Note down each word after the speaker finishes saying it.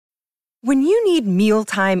When you need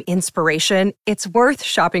mealtime inspiration, it's worth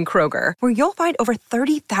shopping Kroger, where you'll find over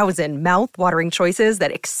 30,000 mouth-watering choices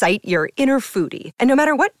that excite your inner foodie. And no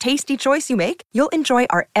matter what tasty choice you make, you'll enjoy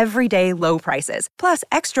our everyday low prices, plus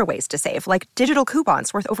extra ways to save, like digital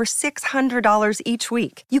coupons worth over $600 each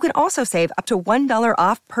week. You can also save up to $1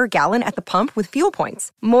 off per gallon at the pump with fuel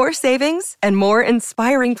points. More savings and more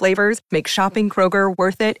inspiring flavors make shopping Kroger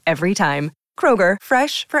worth it every time. Kroger,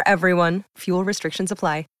 fresh for everyone. Fuel restrictions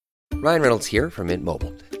apply. Ryan Reynolds here from Mint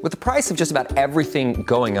Mobile. With the price of just about everything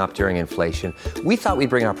going up during inflation, we thought we'd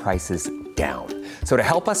bring our prices down. So to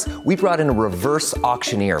help us, we brought in a reverse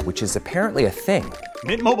auctioneer, which is apparently a thing.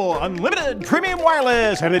 Mint Mobile Unlimited Premium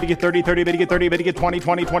Wireless. How to get 30, 30, bit to get 30, bit to get 20,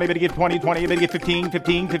 20, 20, bit to get 20, 20, bit to get 15,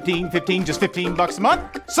 15, 15, 15, just $15 a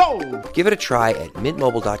month? Sold! Give it a try at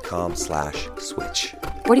mintmobile.com/switch.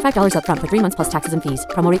 $45 up front for 3 months plus taxes and fees.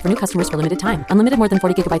 Promo rate for new customers for limited time. Unlimited more than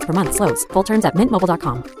 40 gigabytes per month. Slows full terms at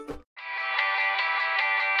mintmobile.com.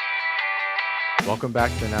 Welcome back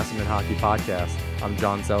to the Nassau Hockey Podcast. I'm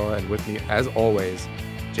John Zella, and with me, as always,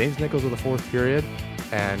 James Nichols with the fourth period,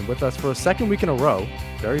 and with us for a second week in a row,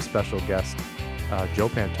 very special guest, Joe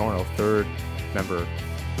Pantorno, third member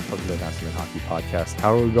of the Nassau Hockey Podcast.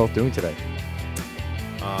 How are we both doing today?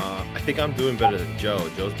 I think I'm doing better than Joe.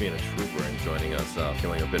 Joe's being a trooper and joining us,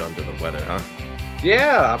 feeling a bit under the weather, huh?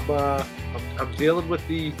 Yeah, I'm dealing with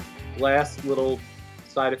the last little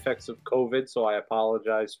side effects of COVID, so I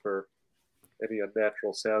apologize for any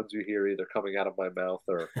unnatural sounds you hear either coming out of my mouth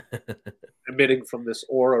or emitting from this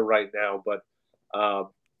aura right now. But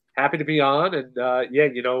happy to be on, and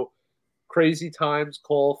crazy times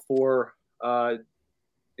call for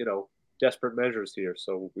desperate measures here.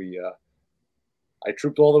 So I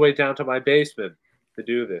trooped all the way down to my basement to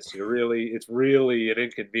do this. It's really an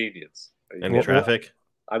inconvenience. Any traffic?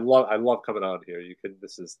 I love coming on here.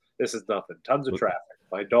 This is nothing. Tons of traffic.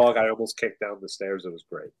 My dog, I almost kicked down the stairs. It was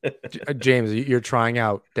great. James, you're trying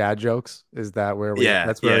out dad jokes. Is that where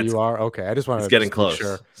that's where you are? Okay. I just want to getting close.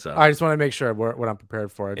 Sure. So I just want to make sure what I'm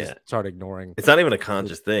prepared for. I just start ignoring. It's not even a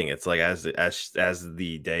conscious thing. It's like as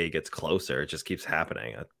the day gets closer, it just keeps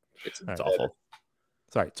happening. It's awful.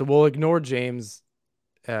 Sorry. So we'll ignore James'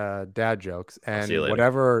 dad jokes and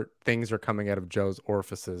whatever things are coming out of Joe's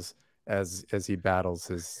orifices as he battles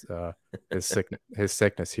his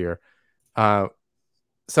sickness here.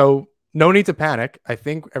 So no need to panic. I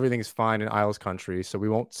think everything's fine in Isles country, so we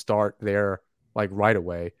won't start there like right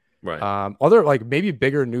away. Right. Other like maybe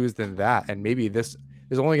bigger news than that, and maybe this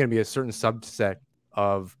is only going to be a certain subset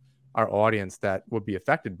of our audience that would be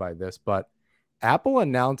affected by this. But Apple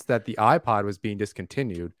announced that the iPod was being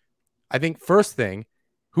discontinued. I think first thing,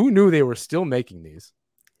 who knew they were still making these?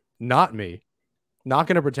 Not me. Not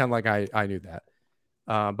going to pretend like I knew that.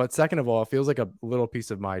 But second of all, it feels like a little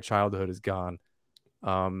piece of my childhood is gone.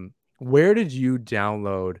 Where did you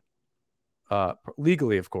download,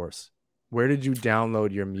 legally, of course, where did you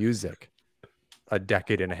download your music a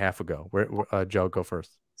decade and a half ago? Joe, go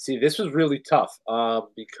first. See, this was really tough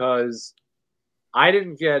because I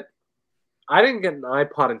didn't get an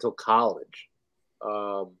iPod until college,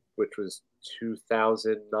 which was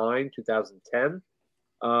 2009, 2010.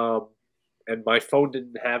 And my phone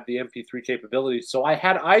didn't have the MP3 capability. So I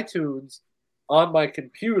had iTunes on my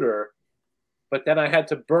computer, but then I had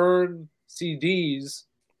to burn CDs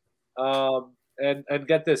and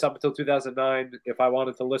get this, up until 2009, if I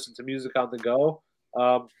wanted to listen to music on the go.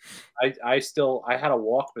 I had a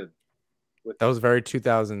Walkman. That was very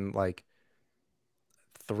 2000, like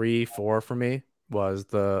 3, 4 for me, was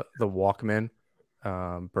the Walkman,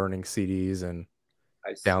 burning CDs and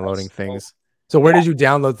downloading things. So where did you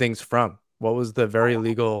download things from? What was the very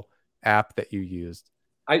legal app that you used?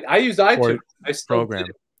 I used iTunes. I still program.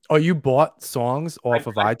 Oh, you bought songs off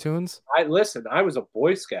of iTunes? I was a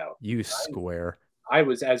Boy Scout. You square. I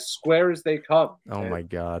was as square as they come. Oh my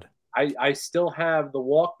God. I still have the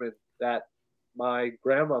Walkman that my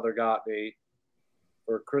grandmother got me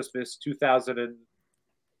for Christmas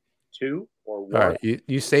 2002 or 1. All right,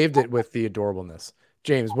 you saved it with the adorableness.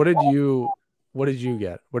 James, what did you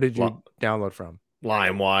get? What did you download from?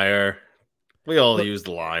 LimeWire. We all used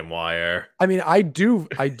LimeWire. I mean, I do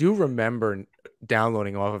remember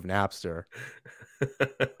downloading off of Napster.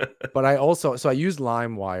 But I used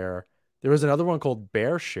LimeWire. There was another one called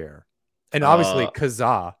BearShare. And obviously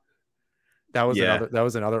Kazaa. That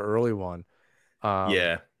was another early one.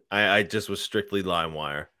 I just was strictly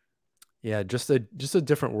LimeWire. Yeah, just a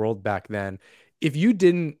different world back then. If you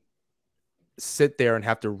didn't sit there and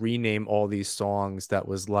have to rename all these songs, that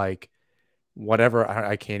was like whatever,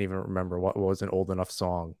 I can't even remember what was an old enough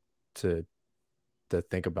song to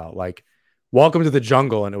think about. Like welcome to the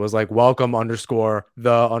jungle, and it was like welcome underscore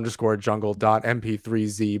the underscore jungle dot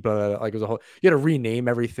mp3z, but like it was a whole, you had to rename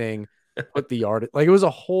everything, put the art, like it was a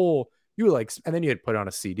whole, you were like, and then you had to put it on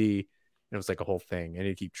a CD, and it was like a whole thing, and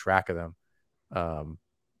you keep track of them.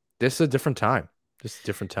 This is a different time.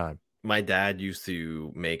 My dad used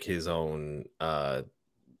to make his own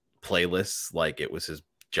playlists like it was his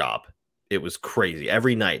job. It was crazy.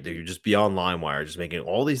 Every night, dude, you'd just be on LimeWire, just making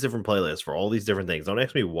all these different playlists for all these different things. Don't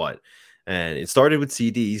ask me what. And it started with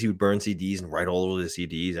CDs. He would burn CDs and write all over the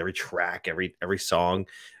CDs, every track, every song.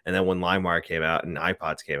 And then when LimeWire came out and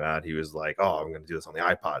iPods came out, he was like, "Oh, I'm going to do this on the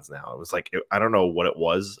iPods now." It was like, I don't know what it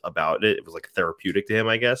was about it. It was like therapeutic to him,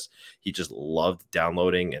 I guess. He just loved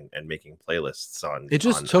downloading and making playlists on. It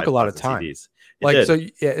just on took a lot of iPods and time. CDs. Like, did. so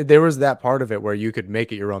yeah, there was that part of it where you could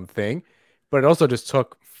make it your own thing, but it also just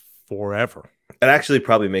took forever. It actually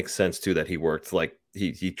probably makes sense too that he worked like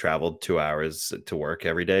he traveled 2 hours to work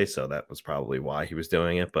every day, so that was probably why he was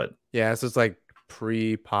doing it. But yeah, so it's like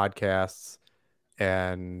pre-podcasts,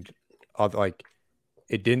 and like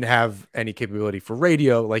it didn't have any capability for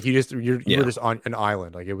radio. Like you were just on an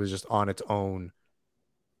island. Like it was just on its own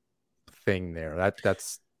thing there.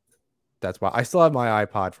 That's why I still have my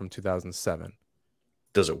iPod from 2007.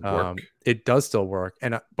 Does it work? It does still work.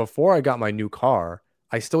 And before I got my new car,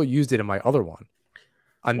 I still used it in my other one.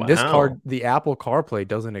 On this card, the Apple CarPlay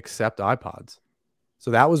doesn't accept iPods.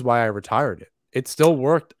 So that was why I retired it. It still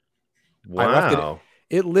worked. Wow. I left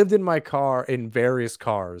it lived in my car, in various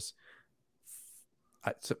cars,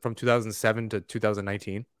 from 2007 to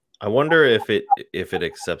 2019. I wonder if it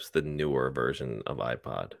accepts the newer version of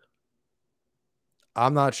iPod.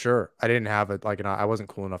 I'm not sure. I didn't have it. I wasn't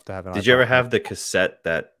cool enough to have an iPod. Did you ever have the cassette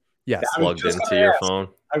that plugged into your phone?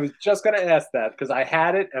 I was just going to ask that because I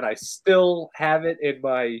had it and I still have it in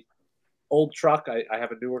my old truck. I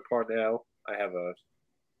have a newer car now. I have a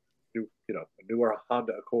newer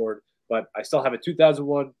Honda Accord, but I still have a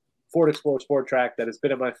 2001 Ford Explorer Sport Track that has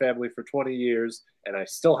been in my family for 20 years, and I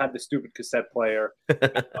still have the stupid cassette player.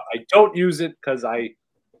 I don't use it because I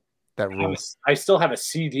still have a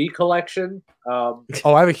CD collection. I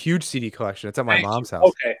have a huge CD collection. It's at my mom's house.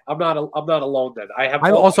 Okay, I'm not alone then.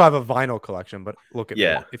 I also have a vinyl collection, but look at me.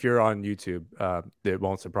 Yeah. If you're on YouTube, it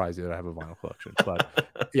won't surprise you that I have a vinyl collection.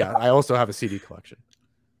 But yeah, I also have a CD collection.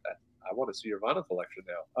 I want to see your vinyl collection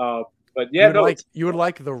now. But yeah, you would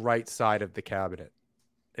like the right side of the cabinet.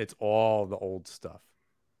 It's all the old stuff,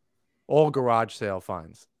 all garage sale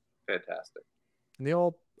finds. Fantastic, and they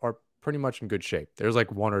all are pretty much in good shape. There's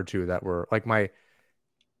like one or two that were like the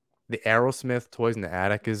Aerosmith Toys in the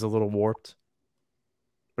Attic is a little warped,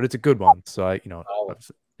 but it's a good one. So I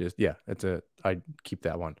keep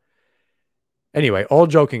that one. Anyway, all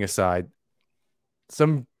joking aside,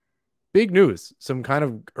 some big news, some kind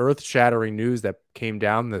of earth-shattering news that came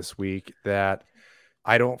down this week that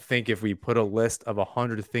I don't think if we put a list of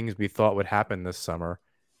 100 things we thought would happen this summer,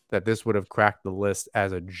 that this would have cracked the list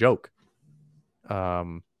as a joke.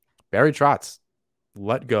 Barry Trotz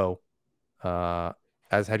let go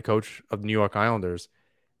as head coach of the New York Islanders.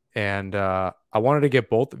 And I wanted to get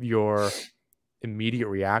both of your immediate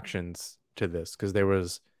reactions to this, because there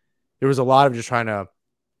was a lot of just trying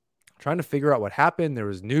to figure out what happened. There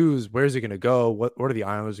was news. Where's he going to go? What are the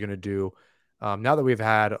Islanders going to do? Now that we've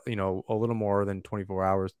had, a little more than 24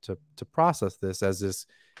 hours to process this, as this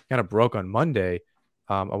kind of broke on Monday,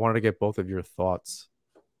 I wanted to get both of your thoughts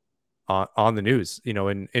on the news.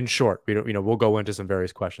 In short, we'll go into some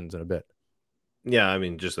various questions in a bit. Yeah, I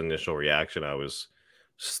mean, just initial reaction, I was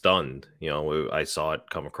stunned. I saw it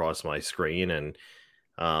come across my screen, and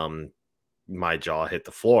my jaw hit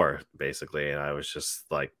the floor basically, and I was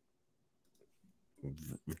just like,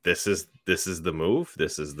 this is the move.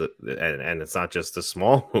 This is and it's not just a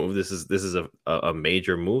small move. This is a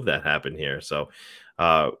major move that happened here. So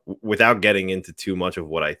without getting into too much of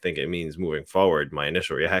what I think it means moving forward, my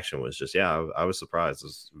initial reaction was just, I was surprised. I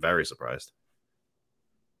was very surprised.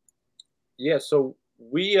 Yeah, so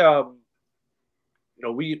we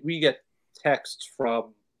we get texts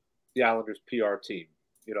from the Islanders PR team,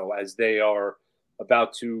 as they are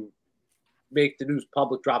about to make the news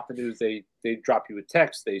public, drop the news. They drop you a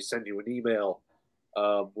text, they send you an email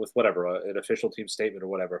with whatever, an official team statement or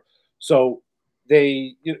whatever. So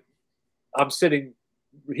I'm sitting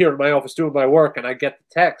here in my office doing my work, and I get the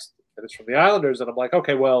text, and it's from the Islanders, and I'm like,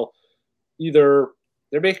 okay, well, either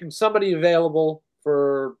they're making somebody available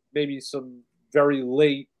for maybe some very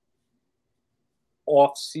late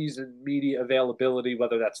off-season media availability,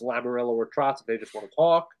 whether that's Lamoriello or Trotz, if they just want to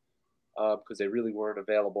talk, because they really weren't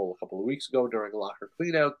available a couple of weeks ago during a locker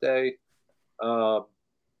cleanout day.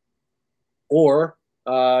 Or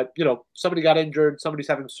somebody got injured, somebody's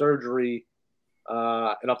having surgery,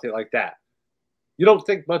 an update like that. You don't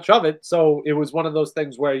think much of it, so it was one of those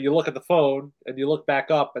things where you look at the phone and you look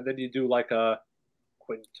back up, and then you do like a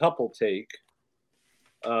quintuple take,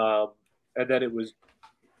 and then it was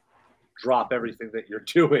drop everything that you're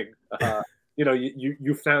doing.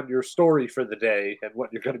 You found your story for the day and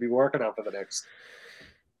what you're going to be working on for the next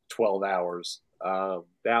 12 hours.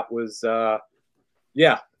 That was,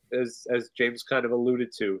 as James kind of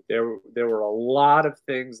alluded to, there were a lot of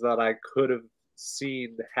things that I could have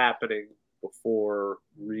seen happening before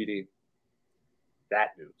reading that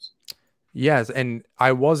news. Yes, and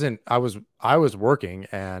I was working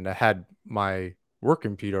and I had my work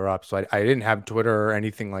computer up, so I didn't have Twitter or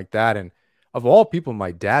anything like that. And of all people,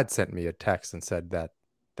 my dad sent me a text and said that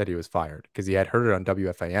he was fired because he had heard it on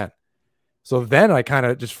WFAN. So then I kind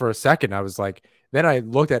of just for a second, I was like, then I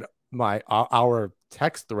looked at our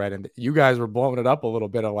text thread and you guys were blowing it up a little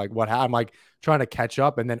bit of like what I'm like trying to catch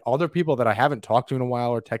up. And then other people that I haven't talked to in a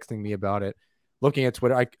while are texting me about it. Looking at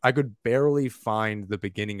Twitter, I could barely find the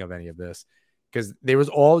beginning of any of this because there was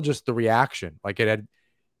all just the reaction. Like I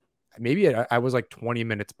was like 20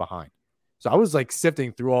 minutes behind. So I was like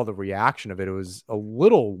sifting through all the reaction of it. It was a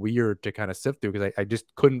little weird to kind of sift through because I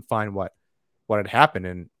just couldn't find what had happened.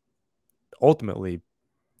 And ultimately,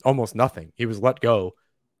 almost nothing. He was let go.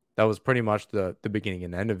 That was pretty much the beginning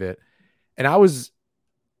and end of it. And I was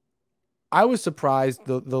surprised.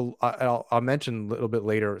 I'll mention a little bit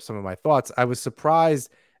later some of my thoughts. I was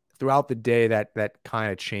surprised throughout the day that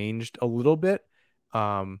kind of changed a little bit.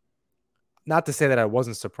 Not to say that I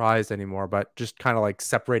wasn't surprised anymore, but just kind of like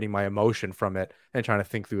separating my emotion from it and trying to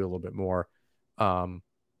think through it a little bit more. I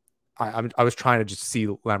was trying to just see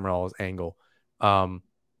Lamoriello's angle. And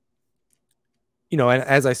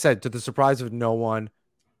as I said, to the surprise of no one,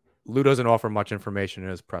 Lou doesn't offer much information in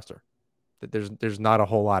his presser. There's not a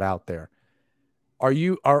whole lot out there. Are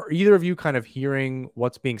either of you kind of hearing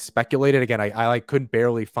what's being speculated? Again, I like couldn't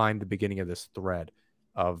barely find the beginning of this thread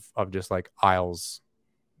of just like Isles'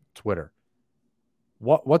 Twitter.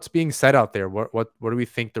 What's being said out there? What do we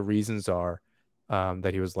think the reasons are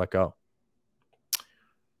that he was let go?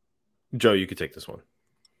 Joe, you could take this one.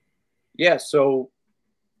 Yeah, so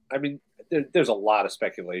I mean, there's a lot of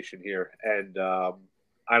speculation here, and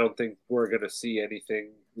I don't think we're going to see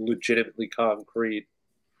anything legitimately concrete.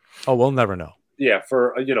 Oh, we'll never know. Yeah,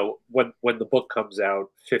 for when the book comes out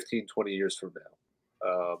 15, 20 years from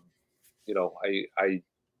now. I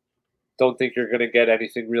don't think you're going to get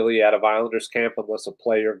anything really out of Islanders camp unless a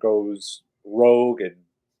player goes rogue and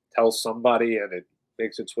tells somebody and it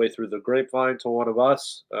makes its way through the grapevine to one of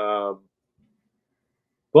us.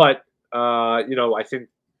 But I think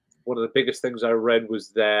one of the biggest things I read was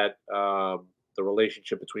that the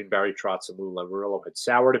relationship between Barry Trotz and Lou Lamoriello had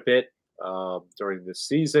soured a bit during this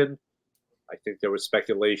season. I think there was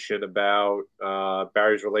speculation about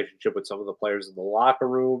Barry's relationship with some of the players in the locker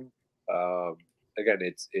room. Again,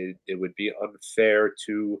 it would be unfair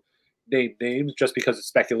to name names just because it's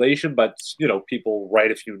speculation, but people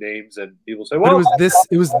write a few names and people say, "Well, but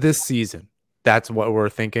it was this season." That's what we're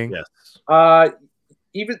thinking. Yes.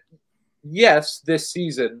 Yes, this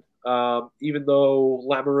season. Even though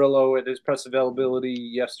Lamoriello in his press availability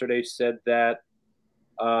yesterday said that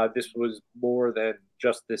this was more than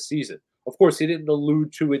just this season. Of course, he didn't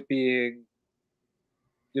allude to it being,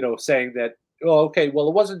 saying that, it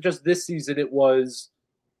wasn't just this season. It was,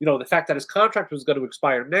 the fact that his contract was going to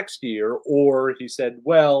expire next year. Or he said,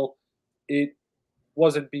 well, it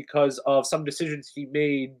wasn't because of some decisions he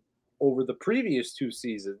made over the previous 2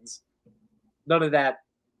 seasons. None of that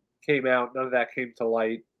came out. None of that came to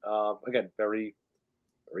light. Again, very,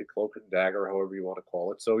 very cloak and dagger, however you want to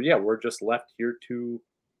call it. So, yeah, we're just left here to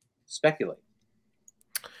speculate.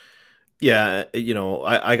 Yeah,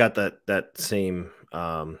 I got that same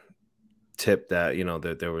tip that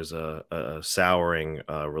that there was a souring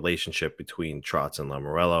relationship between Trotz and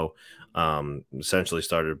Lamoriello. Essentially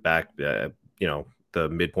started back the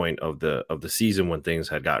midpoint of the season when things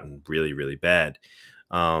had gotten really, really bad.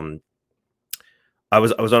 I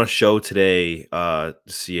was on a show today,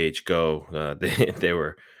 CH Go.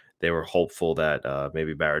 They were hopeful that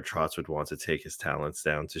maybe Barry Trotz would want to take his talents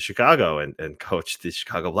down to Chicago and coach the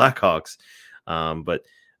Chicago Blackhawks. But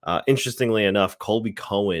interestingly enough, Colby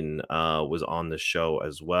Cohen was on the show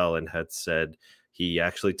as well and had said he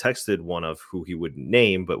actually texted one of who he wouldn't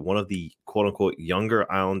name, but one of the quote unquote younger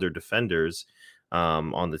Islander defenders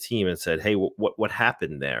on the team and said, "Hey, what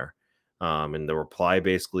happened there?" And the reply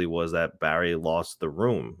basically was that Barry lost the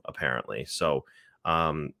room, apparently. So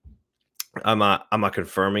I'm not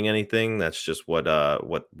confirming anything. That's just what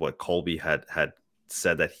Colby had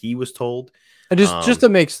said that he was told. And just to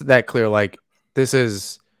make that clear, like this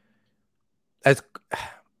is As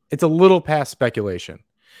it's a little past speculation.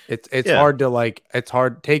 It's Yeah, hard to it's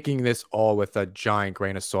hard taking this all with a giant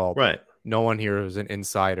grain of salt. right, No one here is an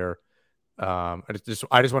insider. I just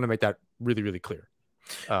want to make that really, really clear.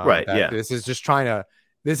 right. That Yeah, this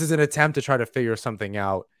is an attempt to try to figure something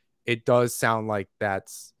out. It does sound like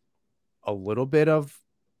that's a little bit of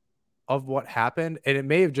what happened, and it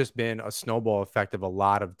may have just been a snowball effect of a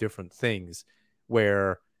lot of different things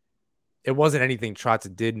where it wasn't anything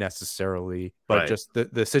Trotz did necessarily, but right, just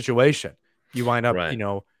the situation. You wind up, right.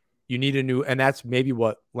 you need a new, and that's maybe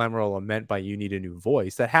what Lamoriello meant by you need a new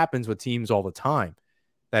voice. That happens with teams all the time.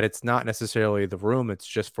 That it's not necessarily the room; it's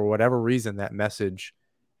just for whatever reason that message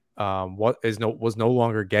was no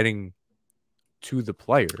longer getting to the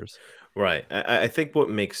players. Right. I think what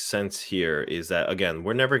makes sense here is that, again,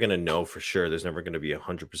 we're never going to know for sure. There's never going to be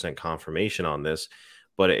 100% confirmation on this,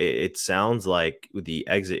 but it sounds like with the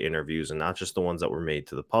exit interviews, and not just the ones that were made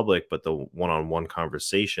to the public, but the one-on-one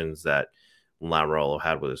conversations that Lamoriello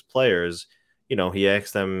had with his players, he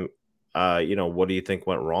asked them, what do you think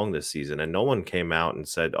went wrong this season? And no one came out and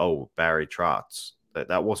said, oh, Barry Trotz.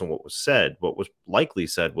 That wasn't what was said. What was likely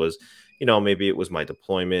said was, maybe it was my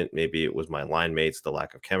deployment, maybe it was my line mates, the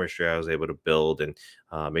lack of chemistry I was able to build, and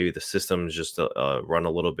maybe the systems just run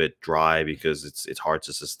a little bit dry because it's hard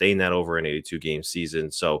to sustain that over an 82 game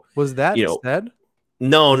season. So, Was that you know, said?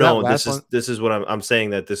 no, Was that no, last one? this is what I'm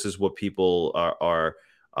saying, that this is what people are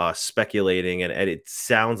speculating, and it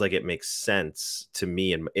sounds like it makes sense to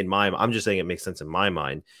me. In my, I'm just saying it makes sense in my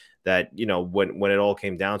mind that when it all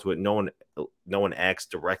came down to it, no one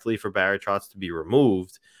asked directly for Barry Trotz to be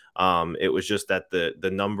removed. It was just that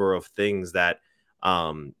the number of things that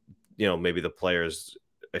maybe the players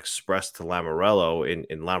expressed to Lamoriello,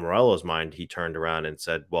 in Lamoriello's mind, he turned around and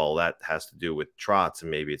said, well, that has to do with Trotz,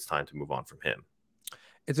 and maybe it's time to move on from him.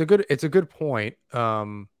 It's a good point.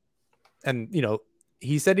 And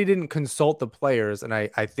he said he didn't consult the players, and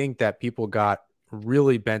I think that people got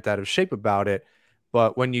really bent out of shape about it.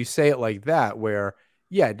 But when you say it like that, where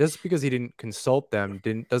just because he didn't consult them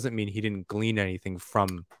doesn't mean he didn't glean anything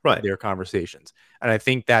from Right. their conversations. And I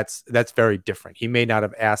think that's very different. He may not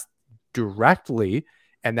have asked directly,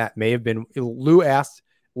 and that may have been Lou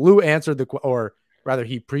answered or rather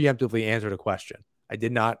he preemptively answered a question. I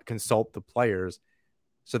did not consult the players,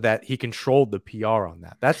 so that he controlled the PR on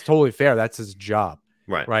that. That's totally fair. That's his job.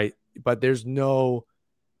 Right. Right. But he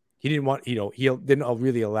didn't want, he didn't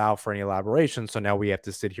really allow for any elaboration. So now we have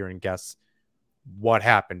to sit here and guess what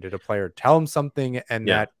happened. Did a player tell him something? And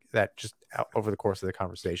that just over the course of the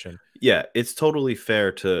conversation. Yeah, it's totally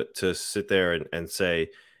fair to sit there and say,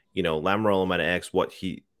 Lamoriello might ask what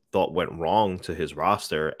he thought went wrong to his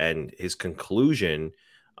roster, and his conclusion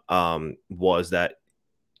was that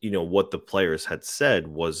what the players had said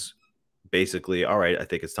was basically, all right, I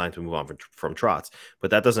think it's time to move on from Trotz.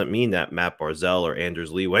 But that doesn't mean that Matt Barzell or Anders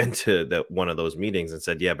Lee went to one of those meetings and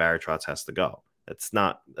said, yeah, Barry Trotz has to go. That's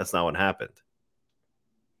not what happened.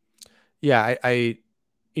 Yeah,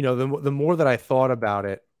 the more that I thought about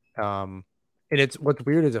it, and it's what's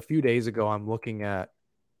weird is a few days ago I'm looking at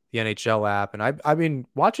the NHL app, and I've been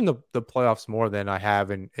watching the playoffs more than I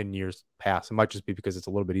have in years past. It might just be because it's a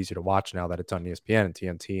little bit easier to watch now that it's on ESPN and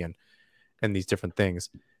TNT and these different things.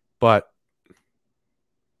 But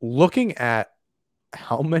looking at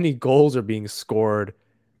how many goals are being scored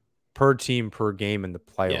per team per game in the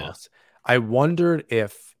playoffs, I wondered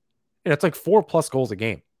if it's like 4+ goals a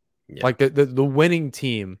game. Yeah. Like the winning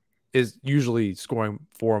team is usually scoring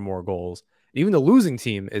 4 or more goals. Even the losing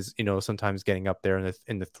team is, sometimes getting up there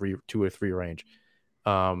in the 2 or 3 range.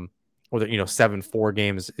 Or 7-4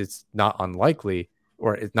 games, it's not unlikely,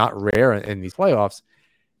 or it's not rare in these playoffs.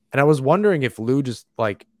 And I was wondering if Lou just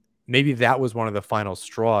maybe that was one of the final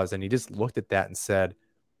straws, and he just looked at that and said,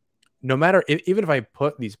 no matter, even if I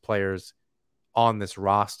put these players on this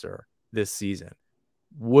roster this season,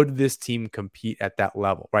 would this team compete at that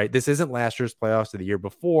level, right? This isn't last year's playoffs or the year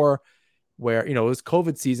before, where, it was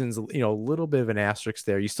COVID seasons, a little bit of an asterisk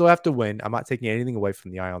there. You still have to win. I'm not taking anything away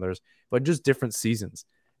from the Islanders, but just different seasons.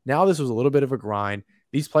 Now this was a little bit of a grind.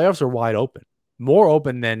 These playoffs are wide open, more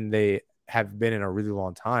open than they have been in a really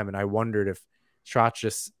long time. And I wondered if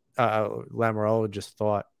Lamoriello just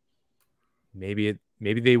thought maybe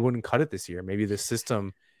they wouldn't cut it this year. Maybe the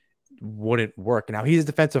system wouldn't work. Now he's a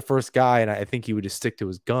defensive first guy, and I think he would just stick to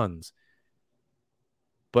his guns.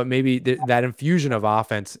 But maybe that infusion of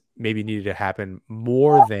offense maybe needed to happen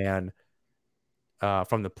more than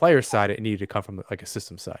from the player side. It needed to come from a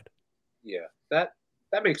system side. Yeah, that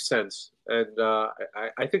makes sense. And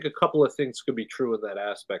I think a couple of things could be true in that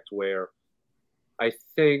aspect, where I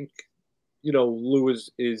think, Lou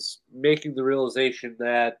is making the realization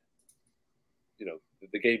that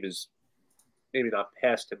the game is maybe not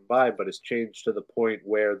passed him by, but it's changed to the point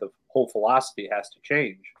where the whole philosophy has to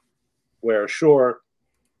change. Where, sure,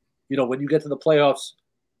 when you get to the playoffs,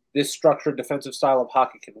 this structured defensive style of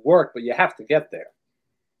hockey can work, but you have to get there.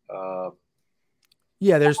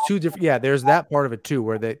 Yeah, there's two different. Yeah, there's that part of it too,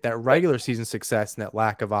 where that regular season success and that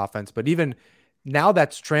lack of offense. But even now,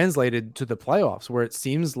 that's translated to the playoffs, where it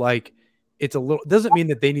seems like it's a little. Doesn't mean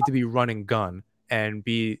that they need to be running gun and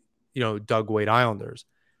be Doug Wade Islanders,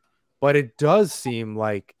 but it does seem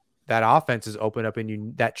like that offense is open up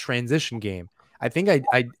in that transition game. I think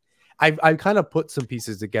I kind of put some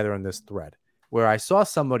pieces together in this thread where I saw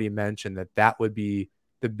somebody mention that would be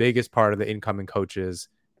the biggest part of the incoming coaches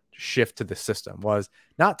shift to the system, was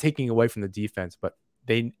not taking away from the defense, but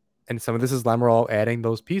and some of this is Lamoriello adding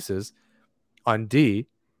those pieces on D,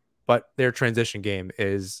 but their transition game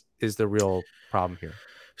is the real problem here.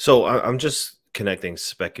 So I'm just connecting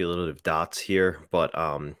speculative dots here, but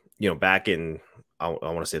back in I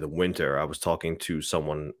want to say the winter, I was talking to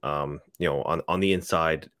someone on the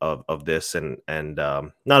inside of this and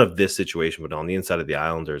not of this situation, but on the inside of the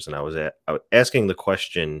Islanders, and I was asking the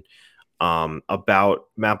question about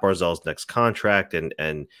Matt Barzal's next contract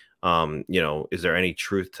and is there any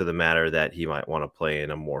truth to the matter that he might want to play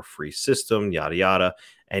in a more free system, yada yada.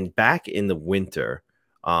 And back in the winter,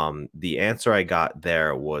 the answer I got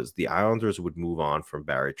there was the Islanders would move on from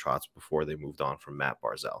Barry Trotz before they moved on from Matt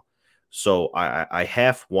Barzal. So I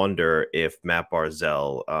half wonder if Matt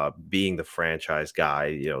Barzal, being the franchise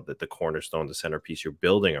guy, the cornerstone, the centerpiece you're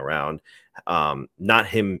building around, not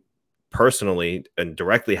him personally and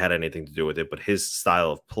directly had anything to do with it, but his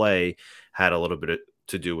style of play had a little bit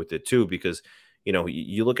to do with it too. Because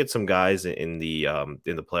you look at some guys in the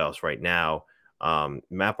playoffs right now.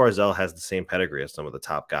 Matt Barzal has the same pedigree as some of the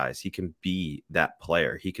top guys. He can be that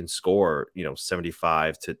player. He can score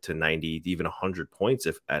 75 to 90, even 100 points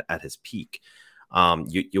at his peak.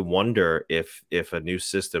 You wonder if a new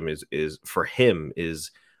system is for him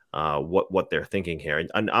is what they're thinking here.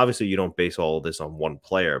 And obviously you don't base all of this on one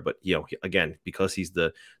player, but again, because he's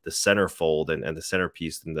the centerfold and the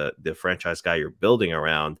centerpiece and the franchise guy you're building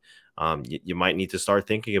around, you might need to start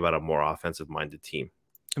thinking about a more offensive minded team.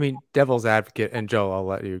 I mean, devil's advocate, and Joe, I'll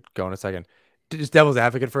let you go in a second. Just devil's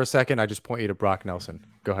advocate for a second. I just point you to Brock Nelson.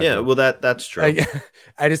 Go ahead. Yeah, Joe. well, that's true.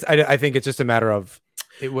 I think it's just a matter of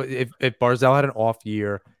if Barzal had an off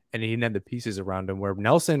year and he didn't have the pieces around him, where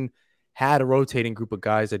Nelson had a rotating group of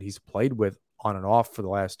guys that he's played with on and off for the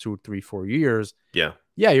last 2, 3, 4 years. Yeah,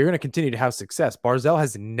 you're going to continue to have success. Barzal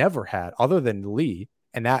has never had, other than Lee,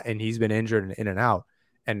 and he's been injured and in and out,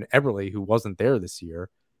 and Eberle, who wasn't there this year.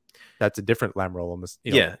 That's a different Lamoriello.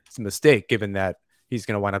 It's a mistake given that he's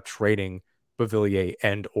going to wind up trading Beauvillier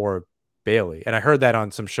and or Bailey. And I heard that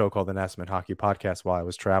on some show called the Nassau Hockey Podcast while I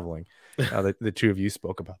was traveling. The two of you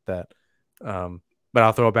spoke about that. But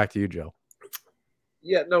I'll throw it back to you, Joe.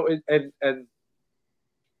 Yeah, no, and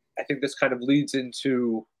I think this kind of leads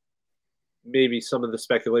into maybe some of the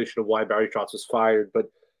speculation of why Barry Trotz was fired.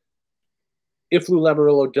 But if Lou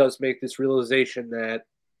Lamoriello does make this realization that,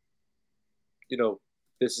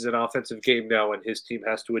 this is an offensive game now and his team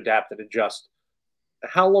has to adapt and adjust,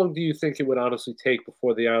 how long do you think it would honestly take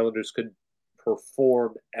before the Islanders could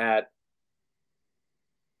perform at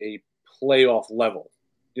a playoff level?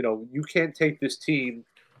 You can't take this team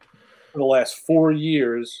for the last 4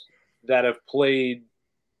 years that have played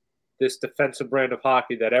this defensive brand of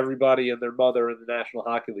hockey that everybody and their mother in the National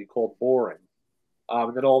Hockey League called boring.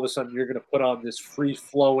 And then all of a sudden you're going to put on this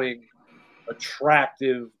free-flowing,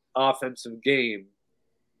 attractive offensive game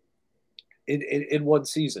in one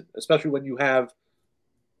season, especially when you have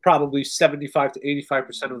probably 75 to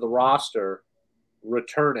 85% of the roster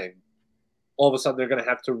returning. All of a sudden they're going to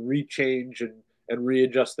have to rechange and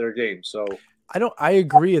readjust their game. So I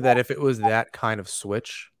agree that if it was that kind of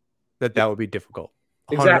switch, that would be difficult.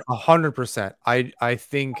 100%. I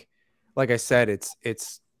think, like I said,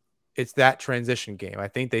 it's that transition game. I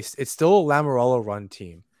think it's still a Lamoriello run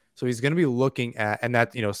team. So he's going to be looking at, and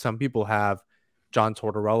that, some people have John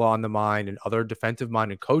Tortorella on the mind and other defensive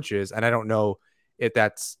minded coaches. And I don't know if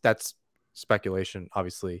that's speculation,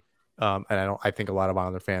 obviously. And I think a lot of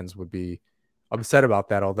Islander fans would be upset about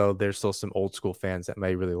that, although there's still some old school fans that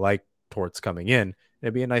may really like Torts coming in.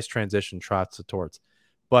 It'd be a nice transition, Trotz to Torts,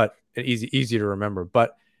 but easy to remember.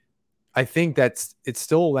 But I think it's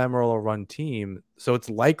still a Lamoriello run team, so it's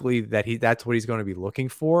likely that that's what he's going to be looking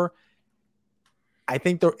for. I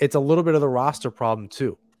think it's a little bit of the roster problem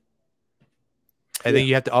too. I think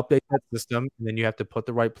you have to update that system, and then you have to put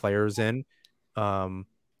the right players in.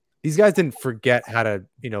 These guys didn't forget how to,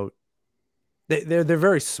 they're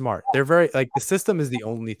very smart. They're very like the system is the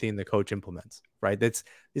only thing the coach implements, right?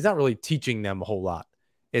 He's not really teaching them a whole lot.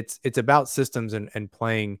 It's about systems and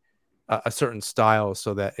playing a certain style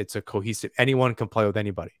so that it's a cohesive. Anyone can play with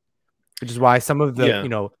anybody, which is why some of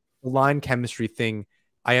the line chemistry thing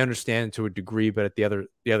I understand to a degree, but at the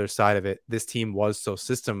other side of it, this team was so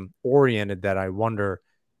system oriented that I wonder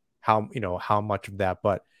how much of that.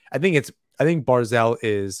 But I think Barzal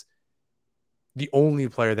is the only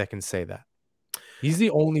player that can say that. He's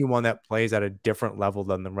the only one that plays at a different level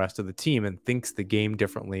than the rest of the team and thinks the game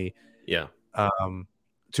differently. Yeah.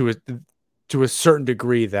 To a certain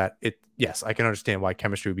degree that yes, I can understand why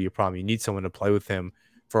chemistry would be a problem. You need someone to play with him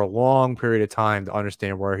for a long period of time to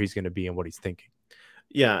understand where he's going to be and what he's thinking.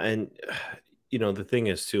 Yeah, and the thing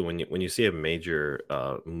is too, when you see a major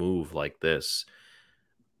move like this,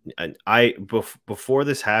 and before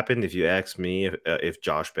this happened, if you asked me if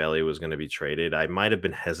Josh Bailey was going to be traded, I might have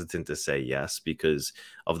been hesitant to say yes because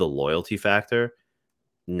of the loyalty factor.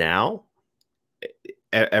 Now,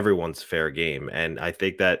 everyone's fair game, and I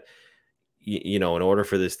think that in order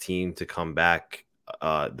for this team to come back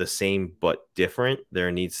the same but different,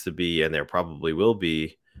 there needs to be, and there probably will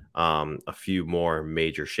be, a few more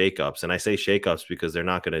major shakeups. And I say shakeups because they're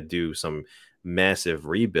not going to do some massive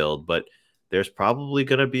rebuild, but there's probably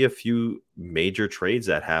going to be a few major trades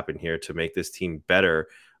that happen here to make this team better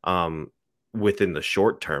within the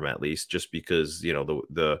short term, at least, just because,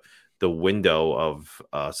 the window of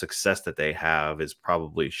success that they have is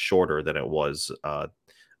probably shorter than it was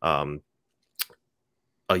a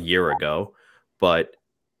year ago. But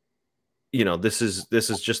this is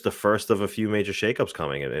just the first of a few major shakeups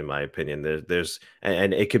coming, in my opinion. There's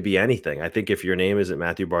and it could be anything. I think if your name isn't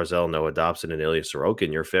Matthew Barzal, Noah Dobson, and Ilya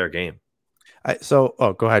Sorokin, you're fair game.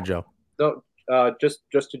 Go ahead, Joe. No, just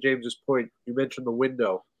to James's point, you mentioned the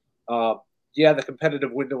window. The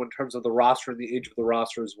competitive window in terms of the roster and the age of the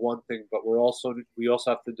roster is one thing, but we also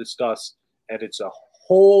have to discuss, and it's a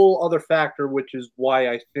whole other factor, which is why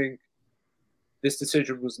I think this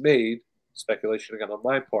decision was made. Speculation again on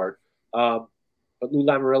my part. But Lou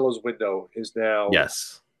Lamoriello's window is now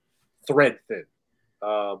thread thin.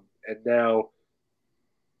 And now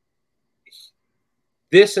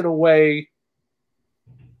this, in a way,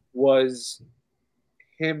 was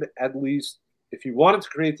him, at least, if he wanted to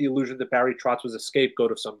create the illusion that Barry Trotz was a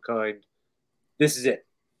scapegoat of some kind, this is it.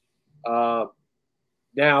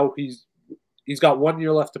 Now he's got 1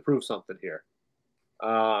 year left to prove something here.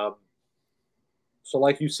 So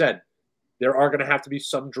like you said, there are going to have to be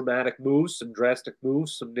some dramatic moves, some drastic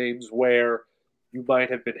moves, some names where you might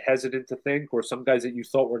have been hesitant to think, or some guys that you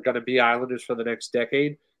thought were going to be Islanders for the next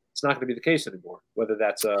decade. It's not going to be the case anymore. Whether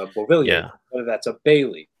that's a Beauvillier, whether that's a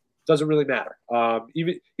Bailey, doesn't really matter.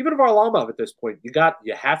 Even Varlamov at this point, you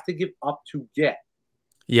have to give up to get.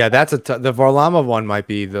 Yeah, that's the Varlamov one might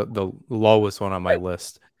be the lowest one on my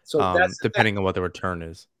list. So depending on what the return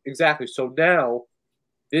is. Exactly. So now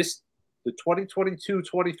the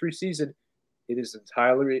 2022-23 season, it is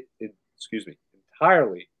entirely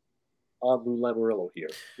on Lou Lamoriello here.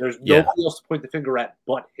 There's nobody else to point the finger at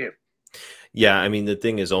but him. Yeah, I mean, the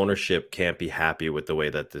thing is, ownership can't be happy with the way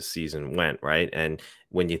that this season went, right? And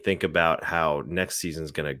when you think about how next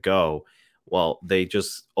season's going to go, well, they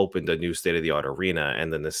just opened a new state-of-the-art arena,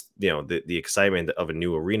 and then this, the excitement of a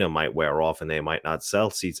new arena might wear off, and they might not sell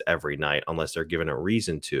seats every night unless they're given a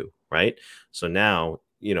reason to, right? So now,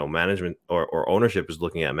 management or ownership is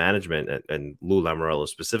looking at management and Lou Lamoriello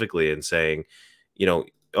specifically and saying,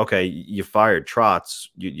 okay, you fired Trotz,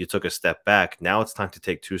 you took a step back. Now it's time to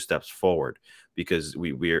take 2 steps forward because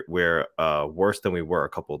we're worse than we were a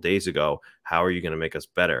couple of days ago. How are you going to make us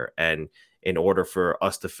better? And in order for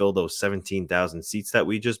us to fill those 17,000 seats that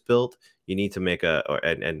we just built, you need to make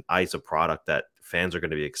and ice a product that fans are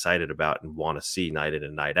going to be excited about and want to see night in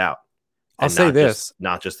and night out. I'll say this,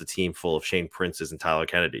 not just a team full of Shane Princes and Tyler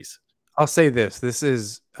Kennedys. I'll say this. This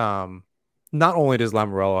is not only does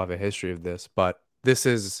Lamoriello have a history of this, but this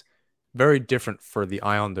is very different for the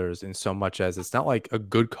Islanders in so much as it's not like a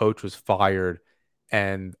good coach was fired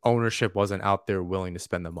and ownership wasn't out there willing to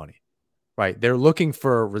spend the money, right? They're looking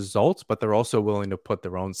for results, but they're also willing to put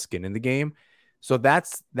their own skin in the game. So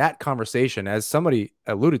that's that conversation, as somebody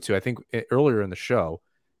alluded to, I think earlier in the show,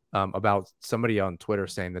 about somebody on Twitter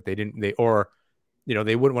saying that they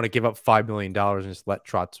wouldn't want to give up $5 million and just let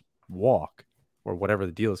Trotz walk or whatever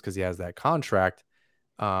the deal is because he has that contract.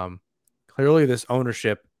 Clearly this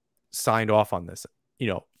ownership signed off on this,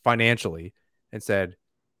 financially and said,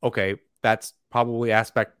 okay, that's probably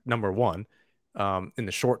aspect number one in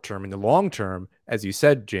the short term. In the long term, as you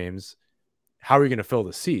said, James, how are you going to fill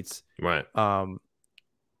the seats? Right.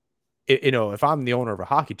 If I'm the owner of a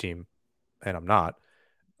hockey team, and I'm not.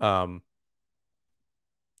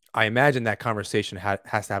 I imagine that conversation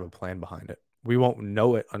has to have a plan behind it. We won't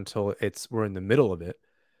know it until we're in the middle of it.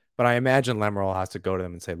 But I imagine Lamoriello has to go to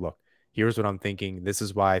them and say, look, here's what I'm thinking. This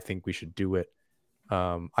is why I think we should do it.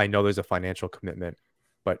 I know there's a financial commitment,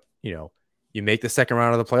 but you make the second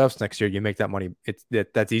round of the playoffs next year, you make that money.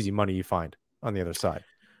 That's easy money you find on the other side,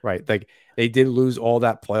 right? Like they did lose all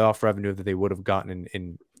that playoff revenue that they would have gotten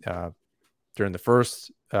in during the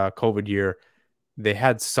first COVID year. They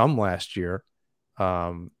had some last year,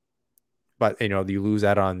 but you lose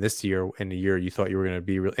that on this year. In the year you thought you were going to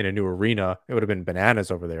be in a new arena, it would have been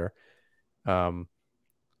bananas over there.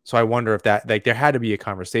 So I wonder if that there had to be a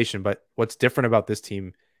conversation. But what's different about this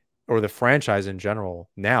team or the franchise in general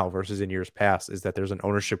now versus in years past is that there's an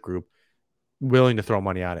ownership group willing to throw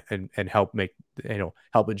money at it and help make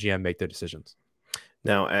help a GM make the decisions.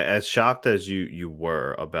 Now, as shocked as you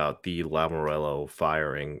were about the Lamoriello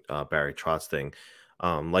firing Barry Trotz thing,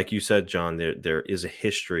 like you said, John, there is a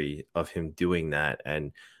history of him doing that,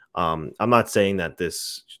 and I'm not saying that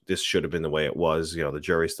this should have been the way it was. The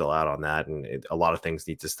jury's still out on that, and a lot of things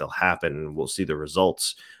need to still happen, and we'll see the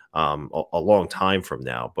results a long time from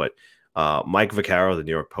now. But Mike Vaccaro, the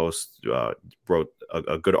New York Post, wrote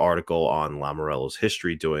a good article on Lamoriello's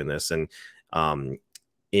history doing this, and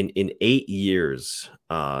in 8 years,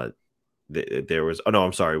 there was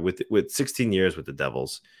with 16 years with the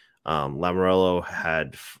Devils. Lamoriello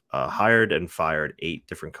had hired and fired 8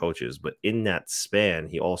 different coaches, but in that span,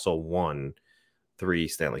 he also won 3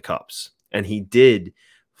 Stanley Cups. And he did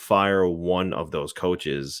fire one of those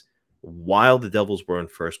coaches while the Devils were in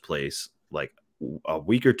first place, like a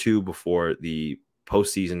week or two before the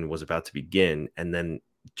postseason was about to begin. And then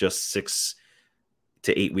just 6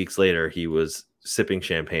 to 8 weeks later, he was sipping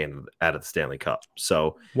champagne out of the Stanley Cup.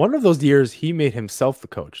 So one of those years, he made himself the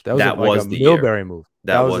coach. That was a Milbury move.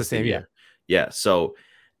 That was the same year. Yeah. So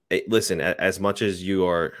listen, as much as you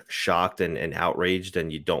are shocked and outraged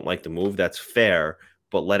and you don't like the move, that's fair,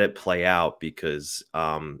 but let it play out because,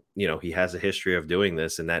 he has a history of doing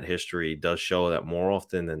this, and that history does show that more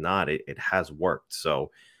often than not, it has worked. So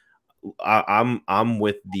I'm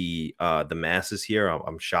with the masses here.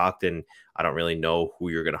 I'm shocked, and I don't really know who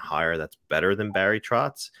you're going to hire that's better than Barry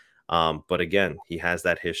Trotz. But again, he has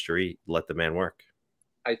that history. Let the man work.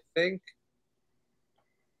 I think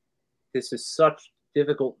this is such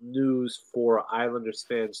difficult news for Islanders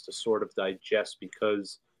fans to sort of digest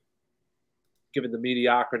because given the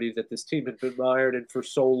mediocrity that this team had been mired in for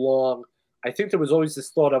so long, I think there was always this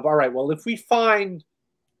thought of, all right, well, if we find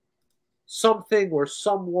something or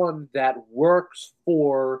someone that works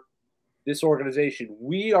for this organization,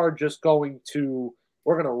 we're going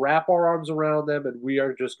to wrap our arms around them and we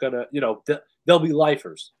are just going to, they'll be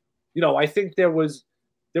lifers. I think there was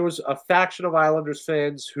a faction of Islanders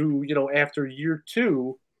fans who, after year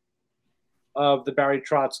 2 of the Barry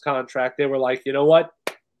Trotz contract, they were like, you know what?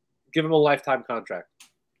 Give him a lifetime contract.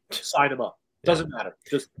 Sign him up. Doesn't matter.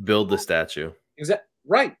 Just build the statue. Exactly.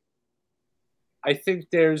 Right. I think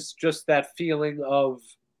there's just that feeling of,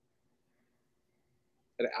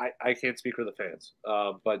 and I can't speak for the fans,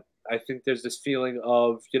 but I think there's this feeling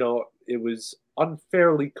of, it was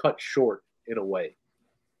unfairly cut short in a way.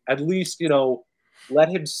 At least, let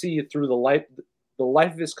him see it through the life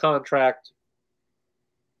of his contract,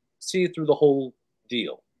 see it through the whole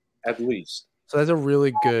deal, at least. So that's a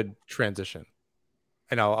really good transition.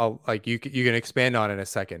 And I'll you can expand on it in a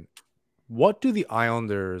second. What do the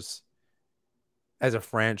Islanders as a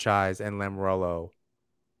franchise and Lamoriello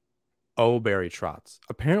owe Barry Trotz?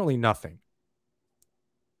 Apparently nothing.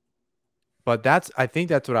 But I think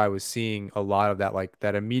that's what I was seeing a lot of that, like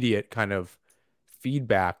that immediate kind of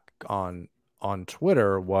feedback on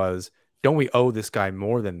Twitter was, don't we owe this guy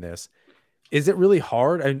more than this? Is it really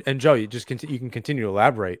hard? And Joe, you can continue to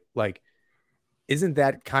elaborate. Like, isn't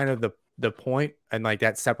that kind of the point and like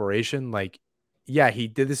that separation? Like, yeah,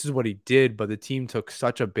 this is what he did, but the team took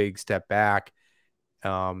such a big step back.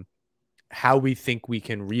 How we think we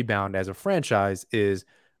can rebound as a franchise is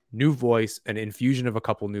new voice, an infusion of a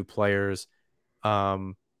couple new players.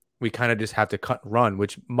 We kind of just have to cut and run,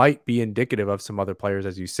 which might be indicative of some other players,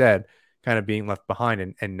 as you said, kind of being left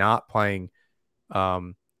behind and not playing.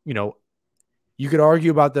 You could argue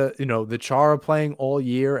about the Chara playing all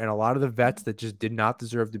year and a lot of the vets that just did not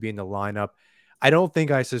deserve to be in the lineup. I don't think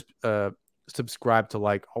I subscribe to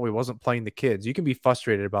like, oh, he wasn't playing the kids. You can be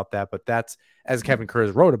frustrated about that, but that's, as Kevin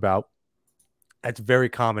Kurz wrote about, that's very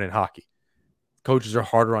common in hockey. Coaches are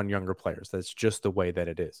harder on younger players. That's just the way that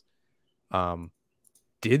it is.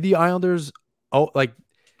 Did the Islanders? I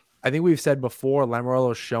think we've said before,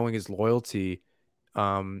 Lamoriello showing his loyalty.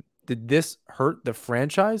 did this hurt the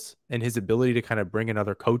franchise and his ability to kind of bring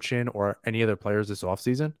another coach in or any other players this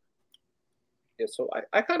offseason? Yeah, so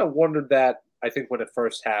I kind of wondered that, I think, when it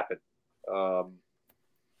first happened.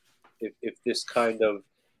 If this kind of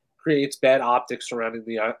creates bad optics surrounding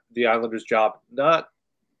the Islanders' job. Not,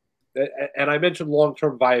 and I mentioned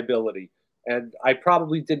long-term viability, and I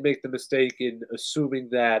probably did make the mistake in assuming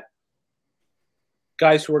that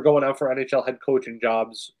guys who are going out for NHL head coaching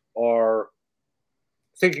jobs are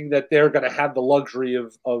thinking that they're going to have the luxury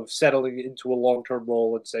of settling into a long-term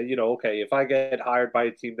role and say, okay, if I get hired by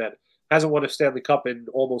a team that hasn't won a Stanley Cup in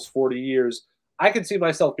almost 40 years, I can see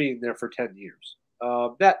myself being there for 10 years.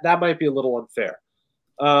 That might be a little unfair.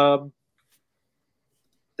 That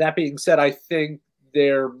being said, I think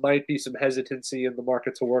there might be some hesitancy in the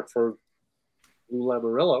market to work for Lou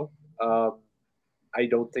Lamoriello. I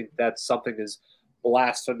don't think that's something as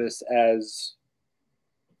blasphemous as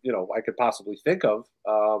I could possibly think of.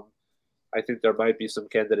 I think there might be some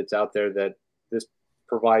candidates out there that this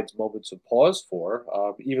provides moments of pause for,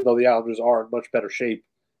 even though the Islanders are in much better shape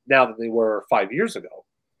now than they were 5 years ago.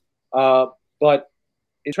 But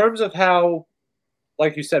in terms of how,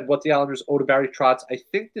 like you said, what the Islanders owe to Barry Trotz, I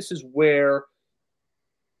think this is where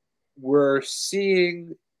we're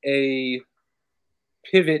seeing a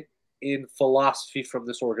pivot in philosophy from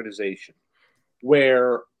this organization,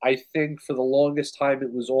 where I think for the longest time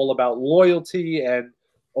it was all about loyalty and,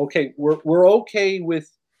 okay, we're okay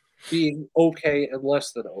with being okay and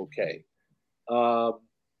less than okay.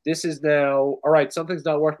 This is now, all right, something's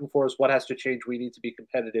not working for us. What has to change? We need to be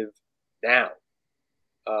competitive now,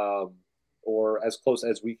 or as close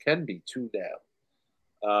as we can be to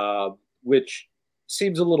now, which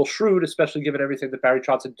seems a little shrewd, especially given everything that Barry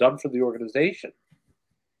Trotz had done for the organization.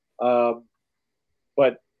 But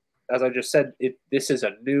as I just said, this is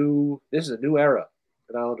a new era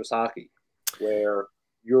in Islanders hockey, where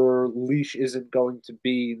your leash isn't going to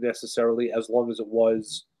be necessarily as long as it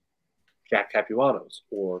was Jack Capuano's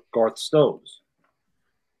or Garth Snow's.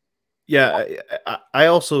 Yeah, I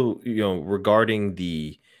also, regarding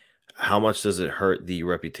how much does it hurt the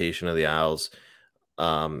reputation of the Isles,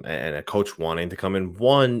 and a coach wanting to come in.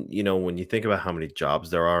 One, when you think about how many jobs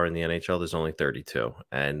there are in the NHL, there's only 32,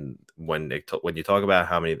 and when you talk about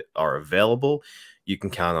how many are available, you can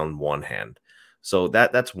count on one hand. So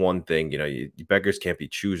that's one thing. Beggars can't be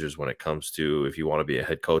choosers when it comes to if you want to be a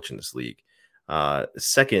head coach in this league.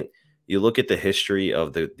 Second, you look at the history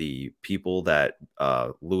of the people that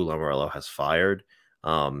Lou Lamoriello has fired.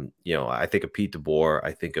 I think of Pete DeBoer,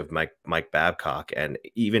 I think of Mike Babcock, and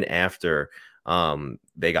even after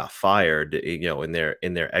they got fired, in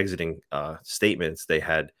their exiting statements, they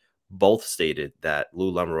had both stated that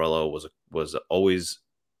Lou Lamoriello was always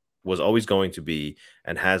going to be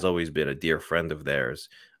and has always been a dear friend of theirs,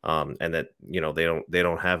 and that they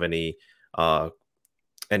don't have any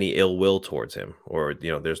ill will towards him, or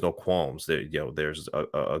there's no qualms there. There's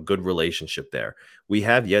a good relationship there. We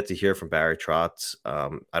have yet to hear from Barry Trotz.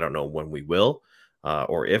 I don't know when we will,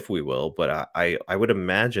 or if we will, but I would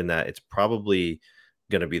imagine that it's probably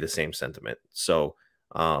going to be the same sentiment. So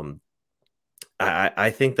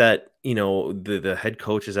I think that the head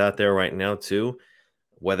coaches out there right now too,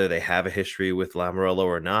 whether they have a history with Lamoriello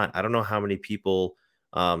or not, I don't know how many people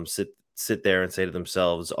sit there and say to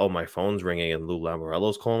themselves, "Oh, my phone's ringing and Lou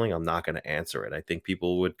Lamoriello's calling. I'm not going to answer it." I think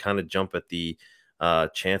people would kind of jump at the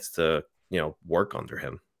chance to work under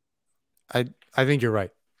him. I think you're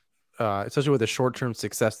right, especially with the short-term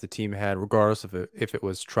success the team had, regardless of if it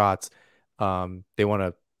was Trotz. They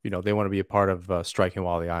want to be a part of striking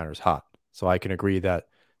while the iron is hot. So I can agree that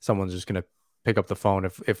someone's just going to pick up the phone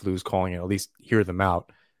if Lou's calling and at least hear them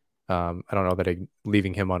out. I don't know that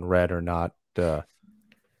leaving him unread or not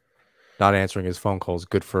answering his phone calls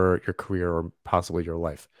good for your career or possibly your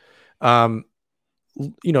life.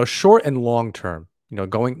 Short and long term,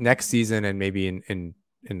 going next season and maybe in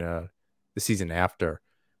the season after,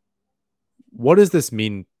 what does this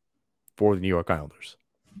mean for the New York Islanders?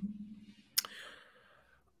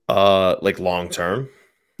 Like long term?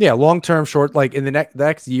 Yeah, long term, short, like in the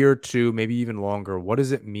next year or two, maybe even longer. What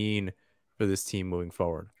does it mean for this team moving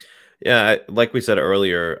forward? Yeah, like we said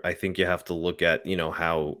earlier, I think you have to look at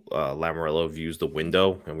how Lamoriello views the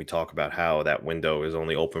window, and we talk about how that window is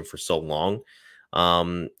only open for so long,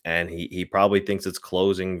 and he probably thinks it's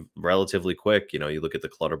closing relatively quick. You look at the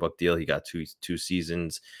Clutterbuck deal; he got two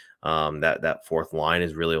seasons. That fourth line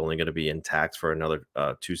is really only going to be intact for another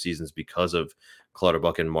 2 seasons because of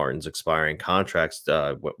Clutterbuck and Martin's expiring contracts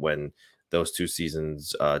when those 2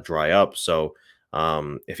 seasons dry up. So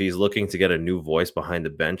If he's looking to get a new voice behind the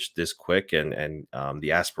bench this quick, and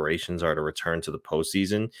the aspirations are to return to the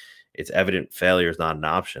postseason, it's evident failure is not an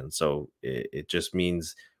option. So it just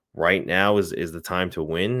means right now is the time to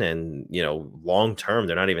win. And long term,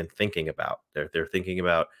 they're not even thinking about. They're thinking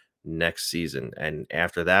about next season, and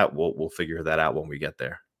after that, we'll figure that out when we get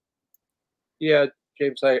there. Yeah,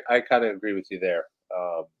 James, I kind of agree with you there.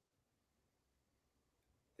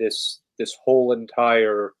 This whole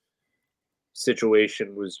entire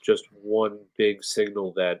situation was just one big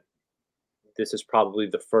signal that this is probably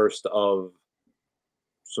the first of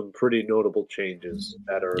some pretty notable changes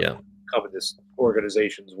that are coming this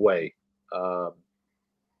organization's way.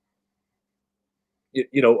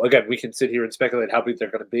 Again, we can sit here and speculate how big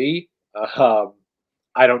they're going to be.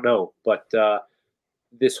 I don't know, but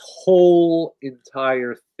this whole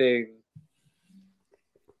entire thing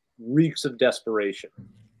reeks of desperation.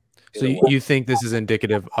 So you think this is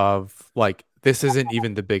indicative of, like, this isn't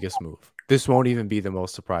even the biggest move. This won't even be the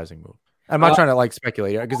most surprising move. I'm not trying to like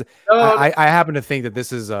speculate here, because I happen to think that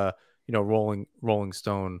this is a Rolling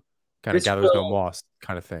Stone kind of gathers no moss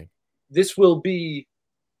kind of thing. This will be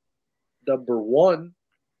number one.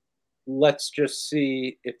 Let's just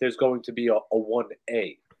see if there's going to be a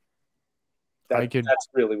 1A. That's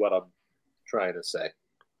really what I'm trying to say.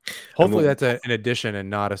 Hopefully that's an addition and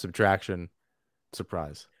not a subtraction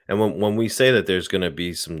surprise. And when we say that there's going to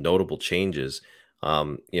be some notable changes,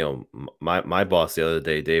 my boss the other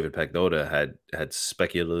day, David Pagnotta, had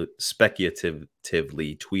speculatively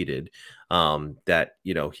tweeted that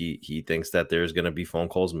he thinks that there's going to be phone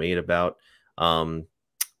calls made about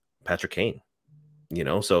Patrick Kane.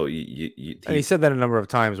 So he said that a number of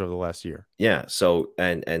times over the last year. Yeah. So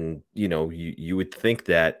and you would think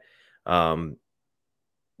that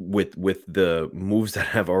with the moves that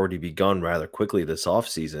have already begun rather quickly this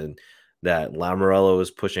offseason, that Lamoriello is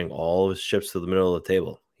pushing all of his chips to the middle of the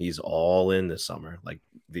table. He's all in this summer. Like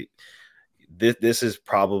this is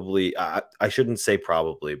probably, I shouldn't say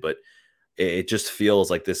probably, but it just feels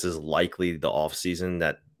like this is likely the offseason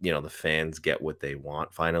that the fans get what they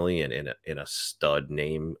want finally, and in a stud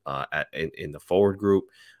name in the forward group.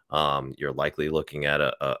 You're likely looking at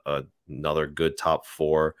another good top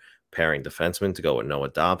 4 pairing defenseman to go with Noah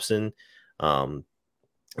Dobson.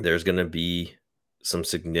 There's going to be some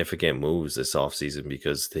significant moves this offseason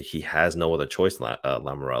because he has no other choice.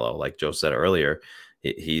 Lamoriello, like Joe said earlier,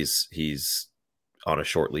 he's on a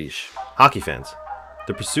short leash. Hockey fans,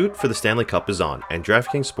 the pursuit for the Stanley Cup is on, and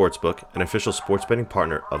DraftKings Sportsbook, an official sports betting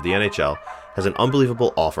partner of the NHL, has an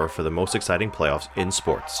unbelievable offer for the most exciting playoffs in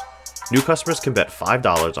sports. New customers can bet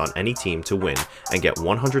 $5 on any team to win and get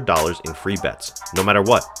 $100 in free bets, no matter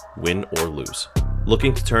what, win or lose.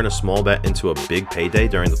 Looking to turn a small bet into a big payday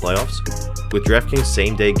during the playoffs? With DraftKings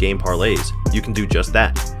same-day game parlays, you can do just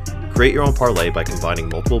that. Create your own parlay by combining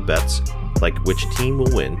multiple bets, like which team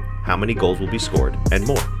will win, how many goals will be scored, and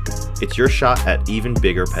more. It's your shot at even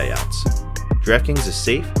bigger payouts. DraftKings is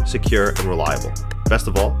safe, secure, and reliable. Best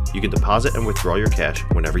of all, you can deposit and withdraw your cash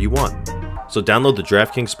whenever you want. So download the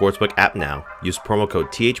DraftKings Sportsbook app now, use promo code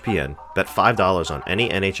THPN, bet $5 on any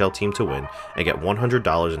NHL team to win, and get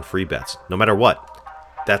 $100 in free bets, no matter what.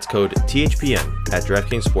 That's code THPN at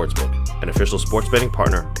DraftKings Sportsbook, an official sports betting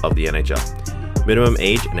partner of the NHL. Minimum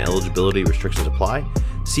age and eligibility restrictions apply.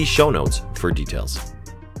 See show notes for details.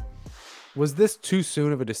 Was this too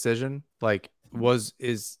soon of a decision? Like,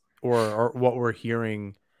 or what we're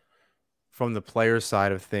hearing from the players'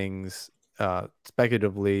 side of things,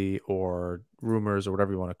 speculatively or rumors or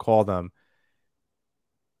whatever you want to call them,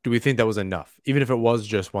 do we think that was enough, even if it was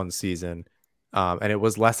just one season, and it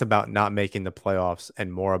was less about not making the playoffs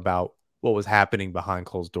and more about what was happening behind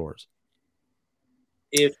closed doors?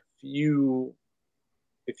 If you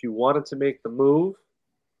wanted to make the move,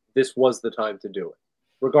 this was the time to do it,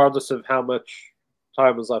 regardless of how much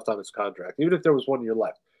time was left on his contract. Even if there was 1 year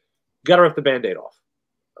left, you got to rip the Band-Aid off.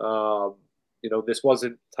 This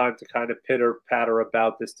wasn't time to kind of pitter-patter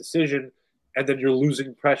about this decision, and then you're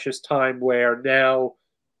losing precious time where now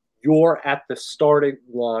you're at the starting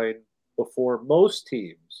line before most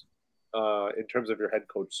teams in terms of your head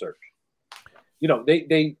coach search.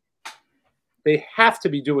 They have to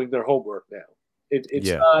be doing their homework now. It's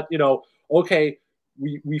not, okay,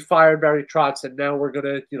 we fired Barry Trotz and now we're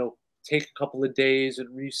going to, take a couple of days and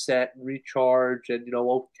reset and recharge and,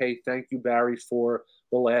 okay, thank you, Barry, for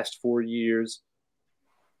the last 4 years.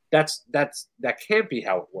 That can't be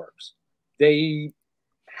how it works. They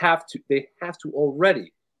have to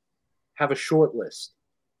already have a short list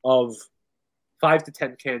of 5 to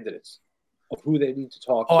 10 candidates of who they need to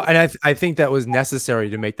talk to. And I think that was necessary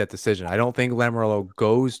to make that decision. I don't think Lamoriello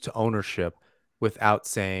goes to ownership without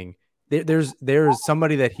saying, there's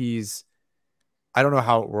somebody that I don't know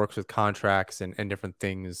how it works with contracts and different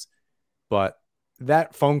things, but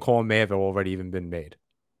that phone call may have already even been made.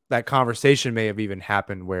 That conversation may have even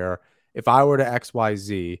happened where if I were to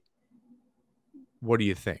XYZ, what do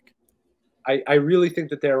you think? I really think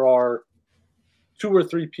that there are 2 or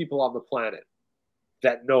 3 people on the planet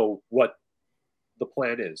that know what the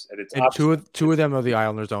plan is, and it's And two of them are the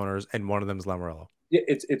Islanders owners, and one of them is Lamoriello.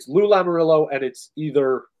 It's Lou Lamoriello, and it's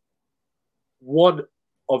either one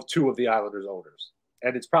of 2 of the Islanders owners,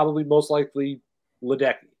 and it's probably most likely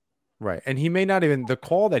Ledecky. Right, and he may not even the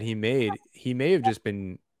call that he may have just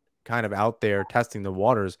been kind of out there testing the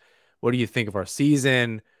waters. What do you think of our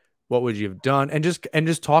season? What would you have done? And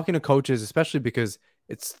just talking to coaches, especially because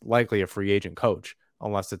it's likely a free agent coach,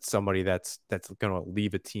 unless it's somebody that's going to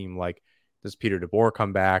leave a team. Like, does Peter DeBoer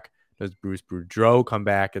come back? Does Bruce Boudreau come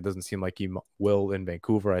back? It doesn't seem like he will in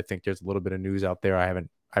Vancouver. I think there's a little bit of news out there. I haven't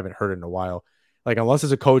heard it in a while. Like, unless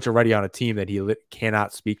there's a coach already on a team that he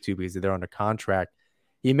cannot speak to because they're under contract,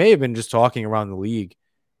 he may have been just talking around the league.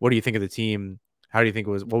 What do you think of the team? How do you think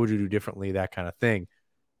it was? What would you do differently? That kind of thing.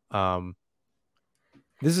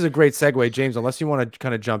 This is a great segue, James. Unless you want to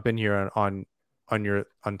kind of jump in here on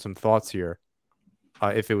some thoughts here,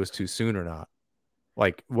 if it was too soon or not.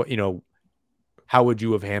 Like, what, how would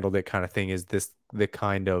you have handled it? Kind of thing. Is this the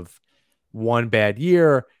kind of one bad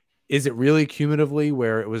year? Is it really cumulatively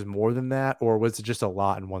where it was more than that, or was it just a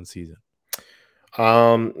lot in one season?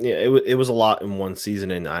 Yeah, it was a lot in one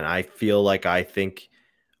season, and I feel like I think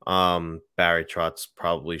Barry Trotz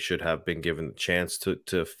probably should have been given the chance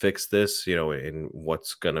to fix this, in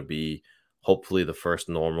what's going to be hopefully the first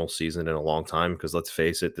normal season in a long time. Because let's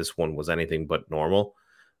face it, this one was anything but normal.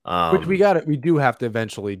 Which we do have to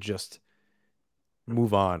eventually just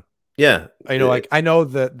move on. Yeah, I know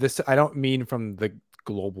that this. I don't mean from the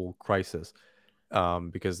global crisis,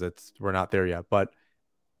 because we're not there yet, but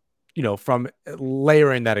from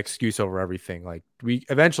layering that excuse over everything, like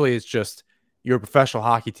eventually it's just, you're a professional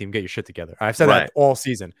hockey team, get your shit together. I've said that all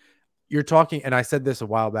season. You're talking, and I said this a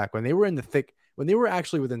while back when they were when they were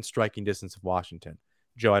actually within striking distance of Washington.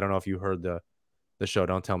 Joe, I don't know if you heard the show.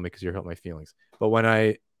 Don't tell me because you hurt my feelings. But when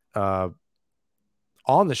I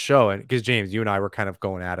on the show, and because James, you and I were kind of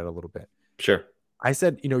going at it a little bit. Sure. I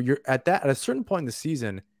said, you're at a certain point in the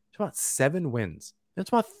season, it's about 7 wins. That's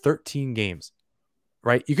about 13 games.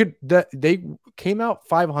 Right? They came out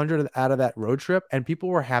 500 out of that road trip, and people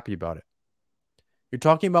were happy about it. You're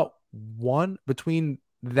talking about one between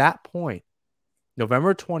that point,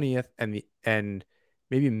 November 20th and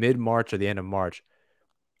maybe mid-March or the end of March.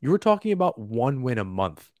 You were talking about 1 win a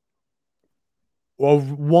month. Well,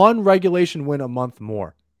 1 regulation win a month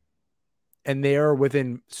more. And they are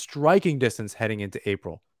within striking distance heading into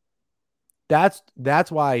April. That's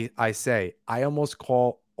why I say I almost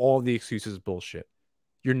call all the excuses bullshit.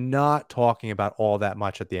 You're not talking about all that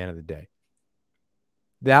much at the end of the day.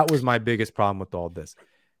 That was my biggest problem with all this.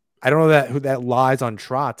 I don't know who that lies on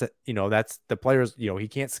Trotz. That's the players. He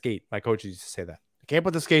can't skate. My coach used to say that. I can't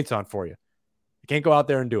put the skates on for you. You can't go out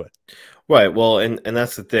there and do it. Right. Well, and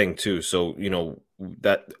that's the thing too. So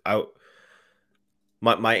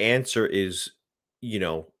my answer is,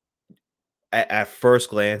 at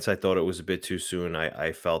first glance, I thought it was a bit too soon.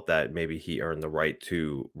 I felt that maybe he earned the right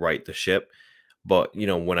to right the ship. But,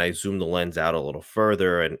 when I zoom the lens out a little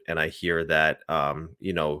further and I hear that,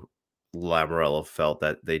 Lamoriello felt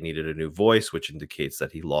that they needed a new voice, which indicates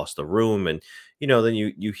that he lost the room. And, then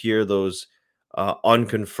you hear those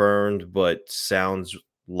unconfirmed but sounds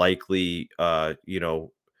likely,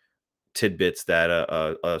 tidbits that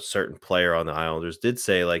a certain player on the Islanders did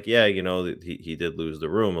say, like, yeah, that he did lose the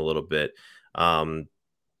room a little bit.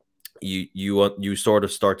 You sort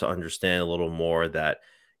of start to understand a little more that,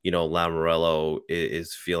 Lamoriello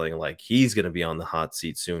is feeling like he's going to be on the hot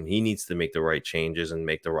seat soon. He needs to make the right changes and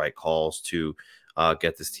make the right calls to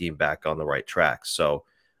get this team back on the right track. So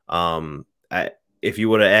if you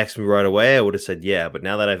would have asked me right away, I would have said, yeah. But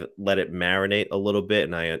now that I've let it marinate a little bit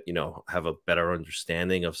and I, have a better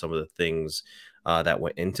understanding of some of the things that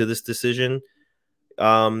went into this decision,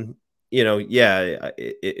 it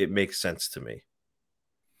makes sense to me.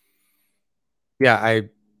 Yeah,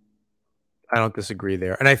 I don't disagree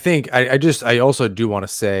there. And I think I also do want to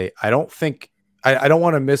say, I don't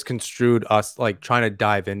want to misconstrue us like trying to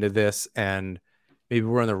dive into this, and maybe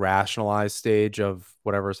we're in the rationalized stage of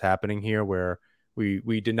whatever's happening here, where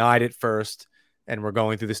we denied it first and we're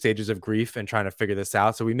going through the stages of grief and trying to figure this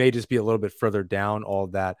out. So we may just be a little bit further down all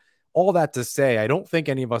that to say, I don't think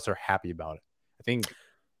any of us are happy about it. I think,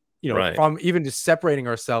 right. From even just separating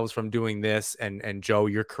ourselves from doing this and Joe,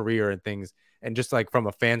 your career and things, and just like from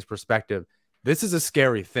a fan's perspective, this is a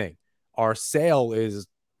scary thing. our sale is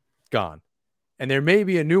gone. And there may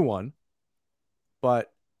be a new one,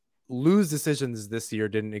 but Lou's decisions this year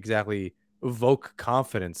didn't exactly evoke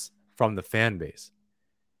confidence from the fan base.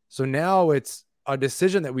 So now it's a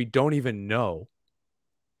decision that we don't even know.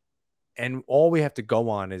 And all we have to go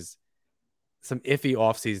on is some iffy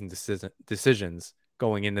offseason decisions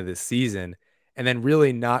going into this season, and then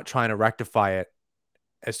really not trying to rectify it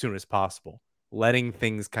as soon as possible, letting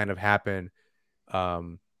things kind of happen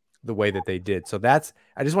the way that they did. So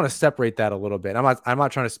I just want to separate that a little bit. I'm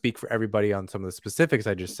not trying to speak for everybody on some of the specifics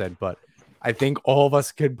I just said, but I think all of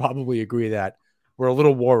us could probably agree that we're a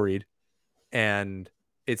little worried, and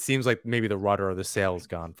it seems like maybe the rudder or the sail is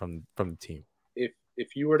gone from the team.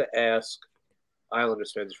 If you were to ask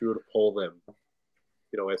Islanders fans, if you were to poll them,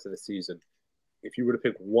 after the season, if you were to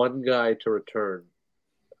pick one guy to return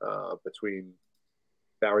between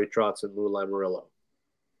Barry Trotz and Lou Lamoriello,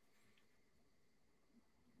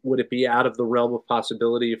 would it be out of the realm of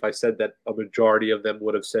possibility if I said that a majority of them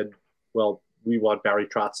would have said, well, we want Barry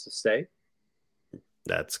Trotz to stay?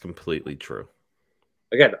 That's completely true.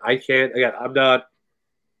 Again, I can't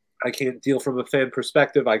deal from a fan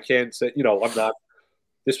perspective. I can't say, I'm not,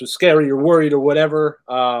 this was scary or worried or whatever.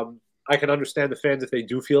 I can understand the fans if they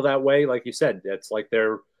do feel that way. Like you said, it's like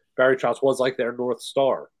Barry Trotz was like their North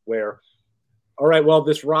Star, where, all right, well,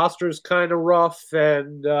 this roster is kind of rough,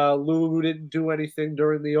 and Lou didn't do anything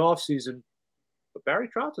during the offseason, but Barry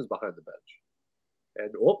Trotz is behind the bench. And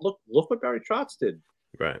look what Barry Trotz did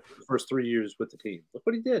right the first 3 years with the team. Look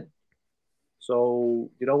what he did. So,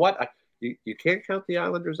 you know what? You can't count the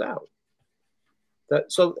Islanders out.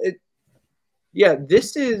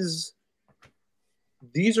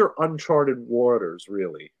 These are uncharted waters,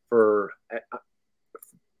 really, for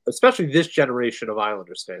especially this generation of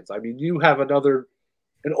Islanders fans. I mean, you have an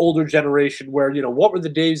older generation where, what were the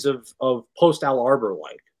days of post Al Arbor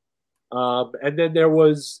like? And then there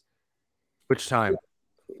was... Which time?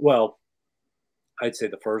 Well, I'd say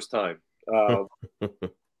the first time.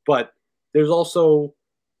 But there's also...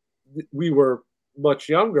 We were much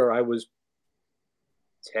younger. I was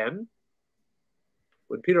 10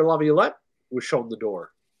 when Peter Laviolette was shown the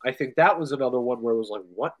door. I think that was another one where it was like,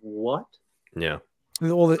 what? Yeah.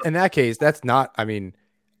 Well, in that case, that's not, I mean,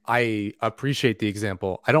 I appreciate the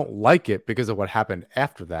example. I don't like it because of what happened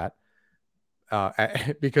after that.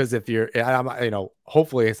 Because if you're,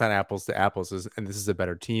 hopefully it's not apples to apples, and this is a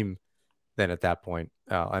better team than at that point.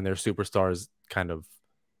 And their superstars kind of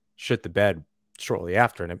shit the bed shortly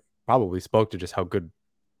after. And it probably spoke to just how good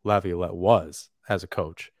Laviolette was as a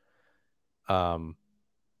coach.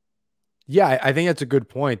 Yeah, I think that's a good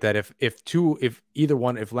point, that if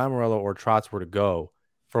Lamoriello or Trotz were to go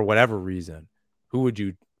for whatever reason, who would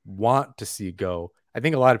you want to see go? I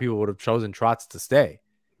think a lot of people would have chosen Trotz to stay.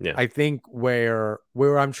 Yeah. I think where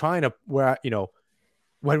I'm trying to, when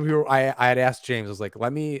I had asked James, I was like,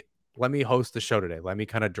 let me host the show today. Let me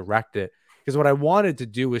kind of direct it. Because what I wanted to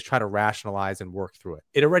do was try to rationalize and work through it.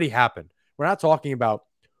 It already happened. We're not talking about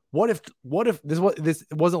what if this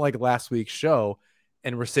wasn't like last week's show,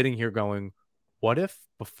 and we're sitting here going, what if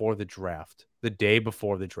before the draft, the day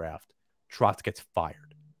before the draft, Trotz gets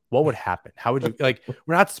fired? What would happen? How would you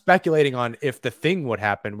we're not speculating on if the thing would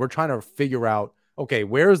happen. We're trying to figure out, okay,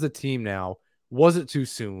 where's the team now? Was it too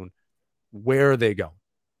soon? Where are they going?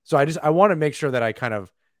 So I want to make sure that I kind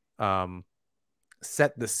of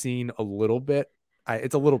set the scene a little bit.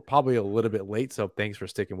 It's probably a little bit late, so thanks for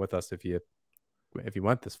sticking with us if you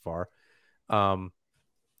went this far.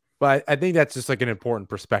 But I think that's just like an important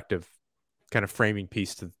perspective, kind of framing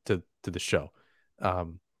piece to the show.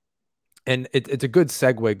 And it's a good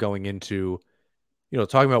segue going into,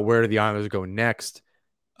 talking about where do the Islanders go next.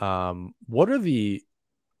 We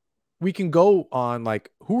can go on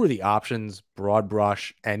like, who are the options, broad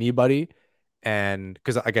brush, anybody. And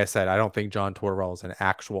because like I said, I don't think John Tortorella is an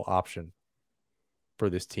actual option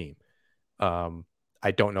for this team.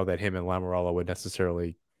 I don't know that him and Lamoriello would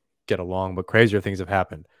necessarily get along, but crazier things have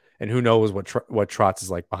happened. And who knows what Trotz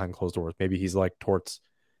is like behind closed doors. Maybe he's like Torts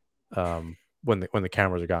when the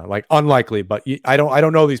cameras are gone. Like, unlikely, but I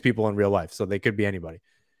don't know these people in real life, so they could be anybody.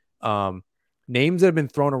 Names that have been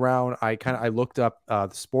thrown around. I looked up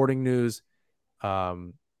the Sporting News,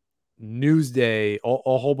 Newsday,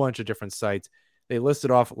 a whole bunch of different sites. They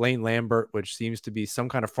listed off Lane Lambert, which seems to be some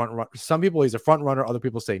kind of front runner. Some people he's a front runner. Other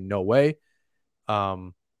people say no way.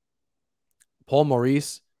 Paul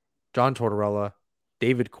Maurice, John Tortorella,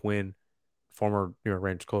 David Quinn, former New York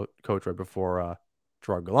Rangers coach right before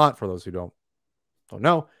Gerard Gallant, for those who don't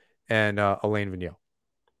know, and Alain Vigneault.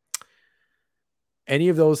 Any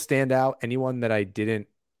of those stand out? Anyone that I didn't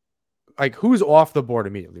like who's off the board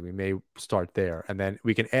immediately? We may start there, and then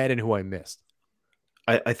we can add in who I missed.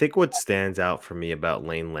 I think what stands out for me about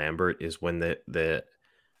Lane Lambert is when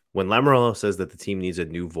when Lamoriello says that the team needs a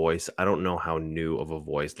new voice. I don't know how new of a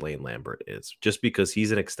voice Lane Lambert is, just because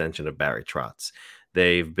he's an extension of Barry Trotz.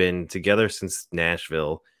 They've been together since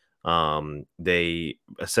Nashville. They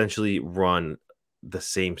essentially run the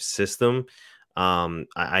same system.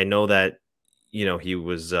 I know that he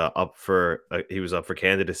was up for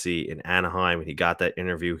candidacy in Anaheim, and he got that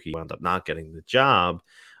interview. He wound up not getting the job.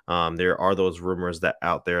 There are those rumors that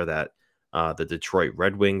out there that the Detroit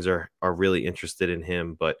Red Wings are really interested in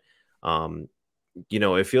him, but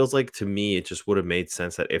it feels like to me it just would have made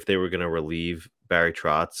sense that if they were going to relieve Barry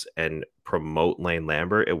Trotz and promote Lane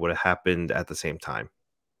Lambert, it would have happened at the same time.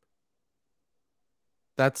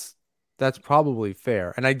 That's probably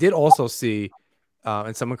fair. And I did also see,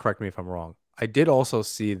 and someone correct me if I'm wrong, I did also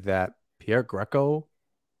see that Pierre Greco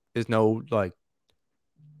is kind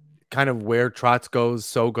of where Trotz goes,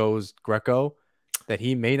 so goes Greco, that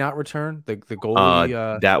he may not return. The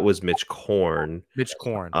goalie that was Mitch Korn.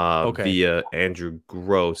 Okay. Via Andrew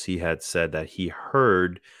Gross, he had said that he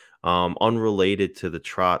heard, unrelated to the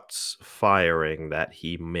Trotz firing, that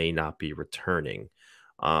he may not be returning.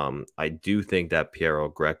 I do think that Piero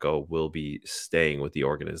Greco will be staying with the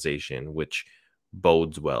organization, which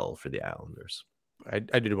bodes well for the Islanders. I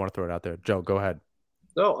did want to throw it out there. Joe, go ahead.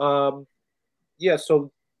 No, yeah,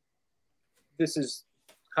 so this is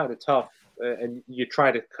kind of tough, and you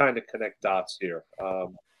try to kind of connect dots here.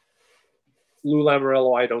 Lou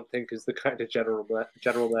Lamoriello, I don't think, is the kind of general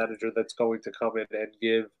manager that's going to come in and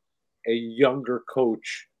give a younger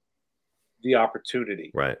coach the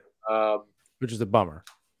opportunity. Right. Which is a bummer.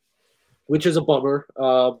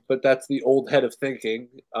 But that's the old head of thinking.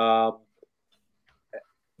 I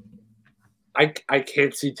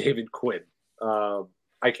can't see David Quinn.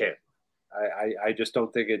 I can't. I just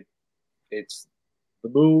don't think it's the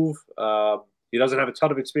move. He doesn't have a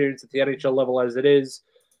ton of experience at the NHL level as it is.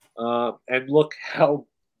 And look how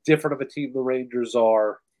different of a team the Rangers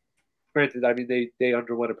are. Granted, I mean, they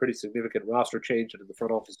underwent a pretty significant roster change in the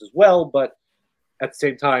front office as well, but at the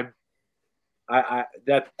same time,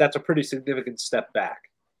 that's a pretty significant step back.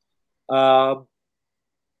 When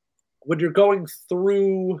you're going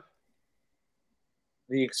through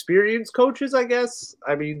the experienced coaches, I guess,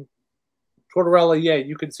 I mean, Tortorella, yeah,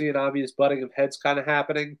 you can see an obvious butting of heads kind of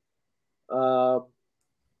happening. One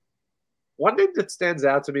name that stands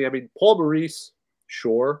out to me, I mean, Paul Maurice,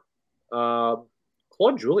 sure. Claude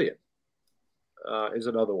Julien is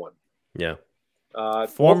another one. Yeah.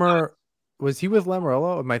 Was he with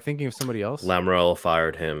Lamoriello? Am I thinking of somebody else? Lamoriello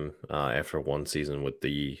fired him after one season with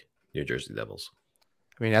the New Jersey Devils.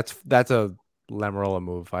 I mean, that's a Lamoriello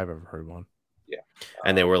move if I've ever heard one. Yeah.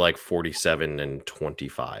 And they were like 47 and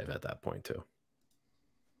 25 at that point too.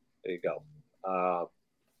 There you go.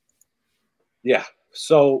 Yeah.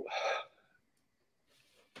 So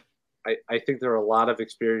I think there are a lot of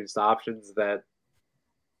experienced options that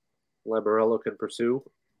Lamoriello can pursue,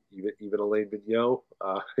 even Alain Vigneault,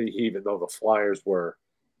 even though the Flyers were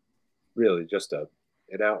really just an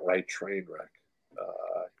outright train wreck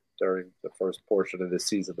during the first portion of the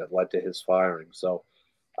season that led to his firing. So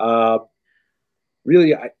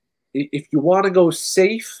really, if you want to go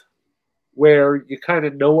safe where you kind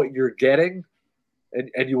of know what you're getting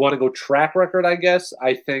and you want to go track record, I guess,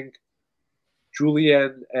 I think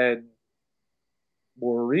Julien and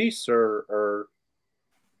Maurice are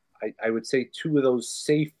I would say two of those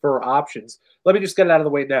safer options. Let me just get it out of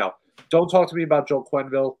the way now. Don't talk to me about Joe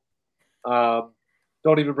Quenneville.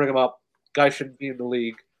 Don't even bring him up. Guy shouldn't be in the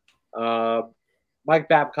league. Mike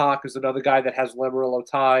Babcock is another guy that has Lamoriello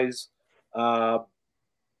ties. Yeah,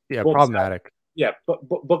 problematic. Out. Yeah, but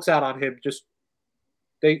books out on him. Just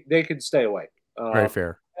they can stay away. Very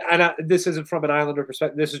fair. And this isn't from an Islander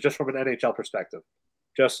perspective. This is just from an NHL perspective.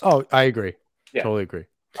 I agree. Yeah. Totally agree.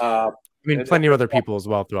 I mean, plenty of other people as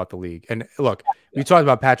well throughout the league. And look, we talked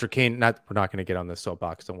about Patrick Kane. We're not going to get on this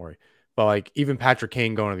soapbox. Don't worry. But like even Patrick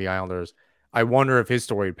Kane going to the Islanders, I wonder if his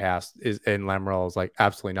story past is and Lamoriello is like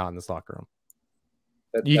absolutely not in this locker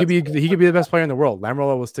room. He could be the best player in the world.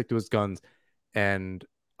 Lamoriello will stick to his guns, and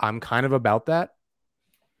I'm kind of about that.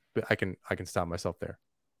 But I can stop myself there.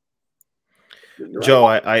 Joe,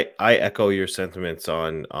 I echo your sentiments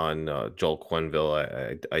on Joel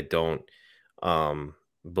Quenneville. I don't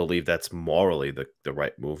believe that's morally the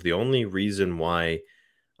right move. The only reason why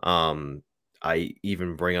I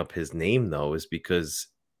even bring up his name though is because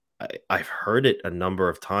I've heard it a number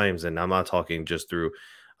of times, and I'm not talking just through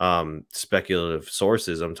speculative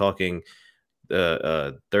sources. I'm talking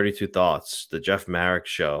 32 Thoughts, the Jeff Marek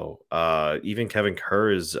show, even Kevin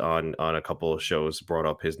Kurz on a couple of shows brought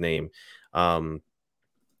up his name.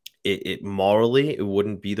 It morally it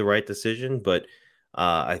wouldn't be the right decision, but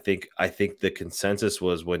I think the consensus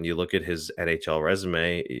was when you look at his NHL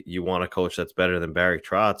resume, you want a coach that's better than Barry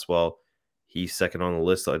Trotz. Well, he's second on the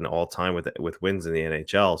list in all time with wins in the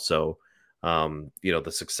NHL. So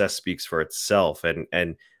the success speaks for itself.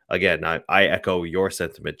 And again, I echo your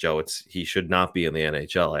sentiment, Joe. He should not be in the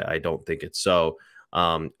NHL. I don't think it's so.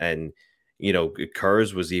 And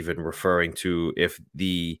Kurz was even referring to if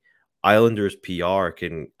the Islanders PR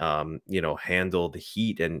can handle the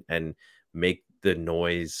heat and make the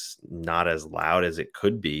noise not as loud as it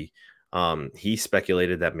could be. He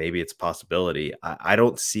speculated that maybe it's a possibility. I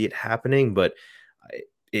don't see it happening, but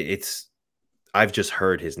I've just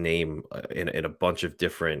heard his name in a bunch of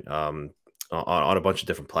different on a bunch of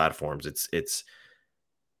different platforms.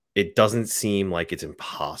 It doesn't seem like it's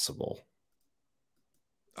impossible.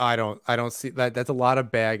 I don't see that. That's a lot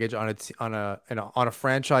of baggage on a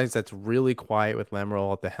franchise that's really quiet with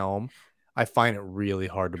Lamoriello at the helm. I find it really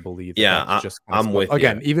hard to believe. I'm with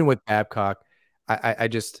again, you. Even with Babcock, I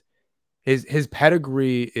just his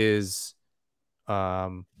pedigree is,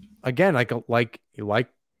 again, like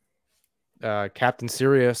Captain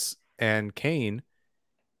Sirius and Kane.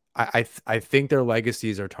 I think their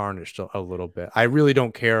legacies are tarnished a little bit. I really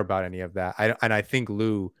don't care about any of that. I think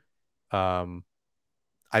Lou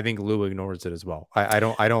ignores it as well. I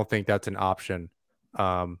don't think that's an option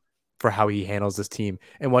for how he handles this team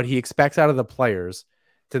and what he expects out of the players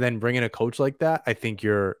to then bring in a coach like that. I think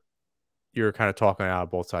you're kind of talking out of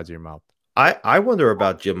both sides of your mouth. I wonder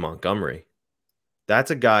about Jim Montgomery.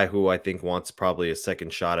 That's a guy who I think wants probably a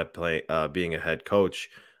second shot at being a head coach.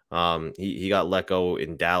 He got let go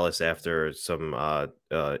in Dallas after some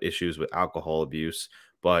issues with alcohol abuse,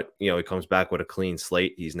 but he comes back with a clean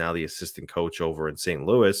slate. He's now the assistant coach over in St.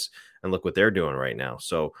 Louis, and look what they're doing right now.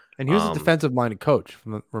 So, and he was a defensive-minded coach,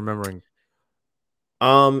 from remembering.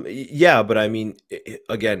 Yeah, but I mean,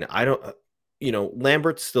 again, I don't.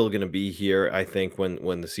 Lambert's still going to be here, I think,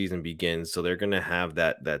 when the season begins. So they're going to have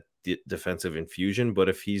that defensive infusion. But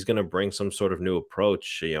if he's going to bring some sort of new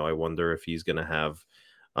approach, I wonder if he's going to have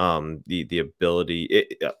the ability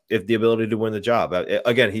to win the job.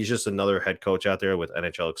 Again, he's just another head coach out there with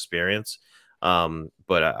NHL experience.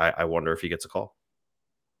 But I wonder if he gets a call.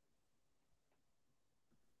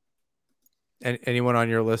 Anyone on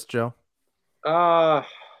your list, Joe? No,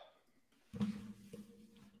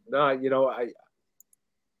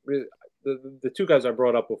 the two guys I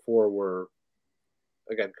brought up before were,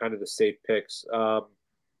 again, kind of the safe picks.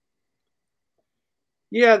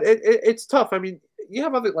 Yeah, it's tough. I mean, you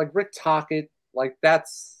have other like Rick Tocchet, like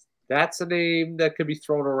that's a name that could be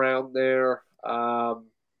thrown around there. Again,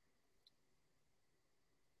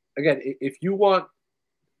 if you want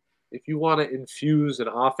to infuse an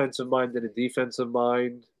offensive mind and a defensive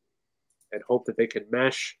mind and hope that they can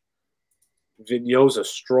mesh, Vigneault's a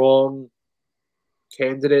strong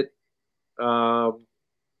candidate. Yeah,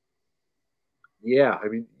 I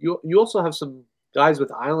mean, you also have some guys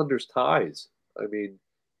with Islanders ties. I mean,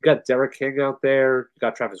 you got Derek King out there. You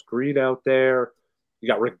got Travis Green out there. You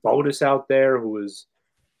got Rick Bowness out there, who was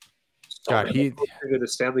in the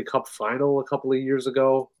Stanley Cup final a couple of years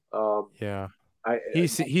ago. Yeah,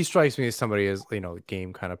 he strikes me as somebody as the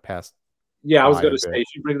game kind of passed. Yeah, I was going to say,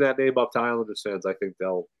 if you bring that name up to Islanders fans, I think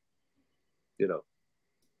they'll,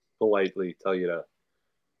 politely tell you to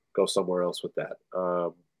go somewhere else with that.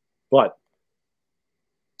 But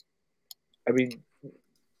I mean,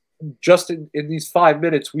 just in these 5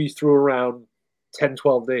 minutes, we threw around 10,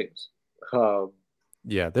 12 names.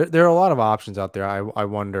 Yeah, there are a lot of options out there. I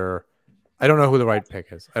wonder. I don't know who the right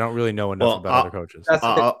pick is. I don't really know enough about other coaches.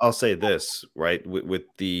 I'll say this, right?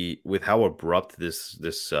 With how abrupt this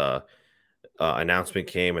announcement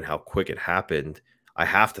came and how quick it happened, I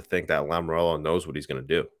have to think that Lamoriello knows what he's going to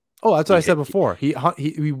do. Oh, that's what I said before. He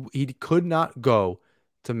could not go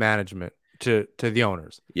to management to the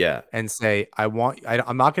owners. Yeah, and say I'm not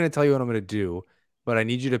going to tell you what I'm going to do, but I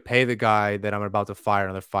need you to pay the guy that I'm about to fire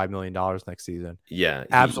another $5 million next season. Yeah,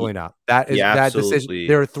 absolutely not. That is that decision.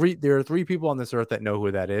 There are three people on this earth that know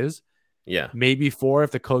who that is. Yeah, maybe 4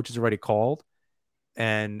 if the coach is already called,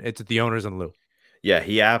 and it's the owners and Lou. Yeah,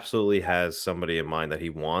 he absolutely has somebody in mind that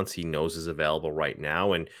he wants. He knows is available right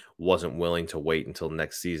now and wasn't willing to wait until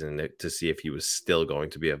next season to see if he was still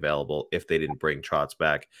going to be available if they didn't bring Trotz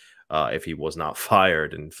back, if he was not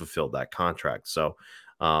fired and fulfilled that contract. So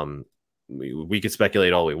we could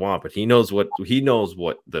speculate all we want, but he knows what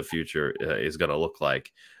the future is going to look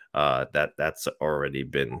like. That's already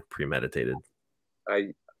been premeditated.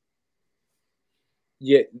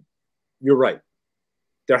 Yeah, you're right.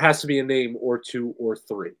 There has to be a name or two or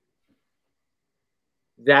three.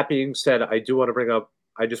 That being said, I do want to bring up.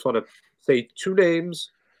 I just want to say two names,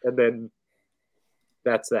 and then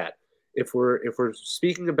that's that. If we're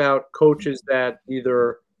speaking about coaches that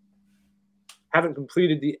either haven't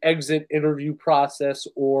completed the exit interview process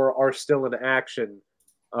or are still in action,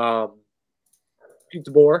 um, Pete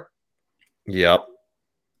DeBoer, Yep.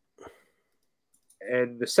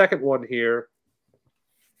 and the second one here,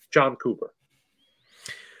 John Cooper.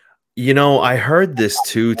 I heard this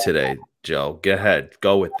too today, Joe. Go ahead.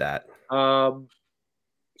 Go with that. John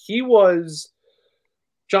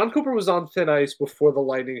Cooper was on thin ice before the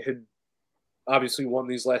Lightning had obviously won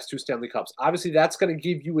these last two Stanley Cups. Obviously, that's going to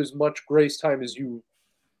give you as much grace time as you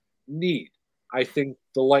need. I think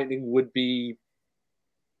the Lightning would be.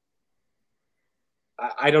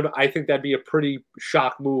 I don't know. I think that'd be a pretty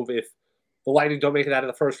shock move if the Lightning don't make it out of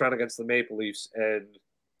the first round against the Maple Leafs, and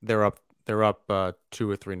They're up 2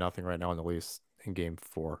 or 3-0 right now in the Leafs in game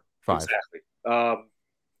 5. exactly.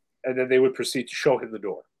 And then they would proceed to show him the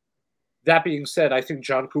door. That being said, I think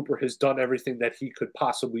John Cooper has done everything that he could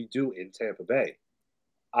possibly do in Tampa Bay.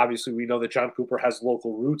 Obviously, we know that John Cooper has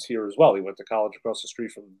local roots here as well. He went to college across the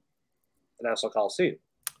street from the Nassau Coliseum.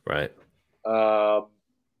 Right.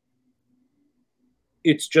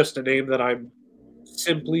 It's just a name that I'm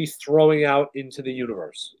simply throwing out into the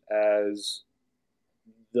universe as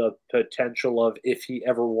the potential of, if he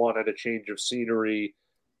ever wanted a change of scenery,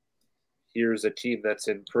 here's a team that's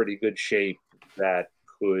in pretty good shape that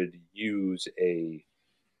could use a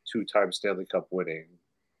two-time Stanley Cup winning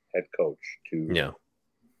head coach to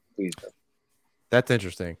lead them. That's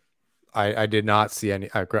interesting. I did not see any.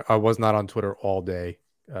 I was not on Twitter all day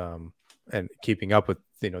and keeping up with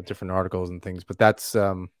different articles and things, but that's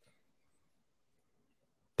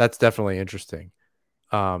definitely interesting.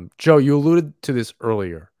 Joe, you alluded to this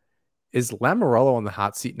earlier. Is Lamoriello on the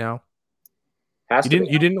hot seat now?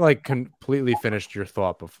 You didn't like completely finish your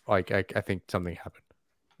thought, but I think something happened.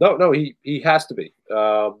 No, he has to be.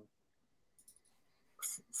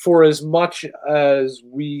 For as much as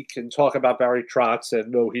we can talk about Barry Trotz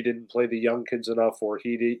and no, he didn't play the young kids enough, or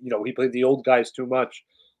he played the old guys too much.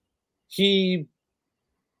 And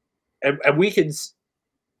we can.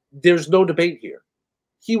 There's no debate here.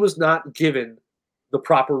 He was not given the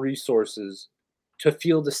proper resources to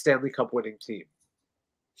field a Stanley Cup winning team.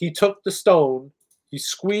 He took the stone, he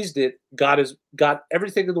squeezed it, got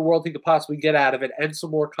everything in the world he could possibly get out of it, and some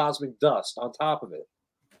more cosmic dust on top of it.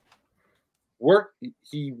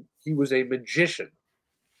 He was a magician.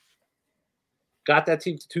 Got that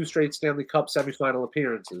team to 2 straight Stanley Cup semifinal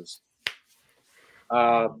appearances.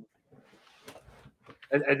 And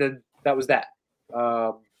then that was that.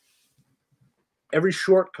 Every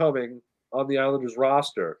shortcoming on the Islanders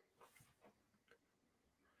roster,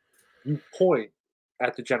 you point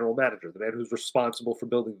at the general manager, the man who's responsible for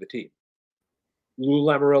building the team. Lou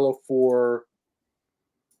Lamoriello, for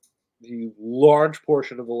the large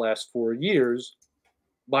portion of the last 4 years,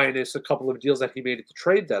 minus a couple of deals that he made at the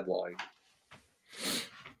trade deadline,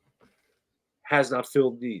 has not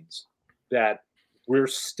filled needs that we're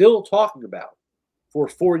still talking about for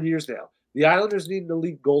 4 years now. The Islanders need an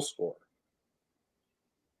elite goal scorer.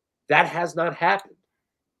 That has not happened.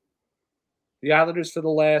 The Islanders, for the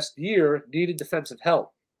last year, needed defensive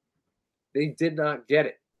help. They did not get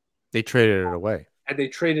it. They traded it away. And they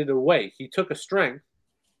traded it away. He took a strength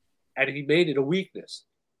and he made it a weakness,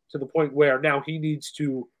 to the point where now he needs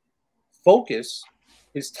to focus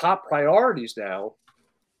his top priorities now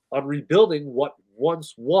on rebuilding what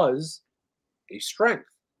once was a strength.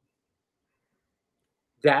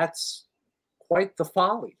 That's quite the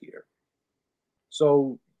folly here.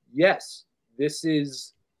 So, yes, this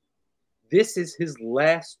is his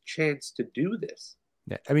last chance to do this.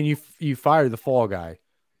 Yeah, I mean, you fired the fall guy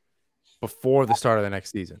before the start of the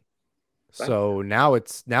next season. Right. So now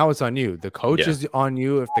it's on you. The coach is on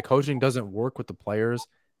you. If the coaching doesn't work with the players,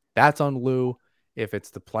 that's on Lou. If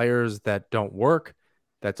it's the players that don't work,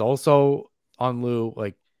 that's also on Lou.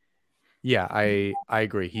 Like, yeah, I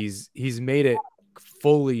agree. He's made it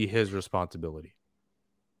fully his responsibility.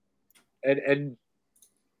 And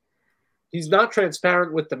he's not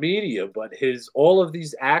transparent with the media, but all of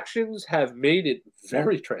these actions have made it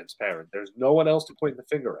very transparent. There's no one else to point the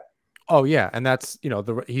finger at. Oh yeah, and that's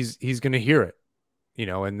he's going to hear it,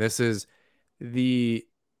 and this is the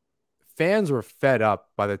fans were fed up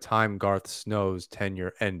by the time Garth Snow's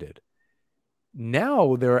tenure ended.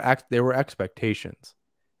 Now there were expectations,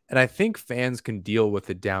 and I think fans can deal with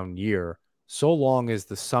a down year so long as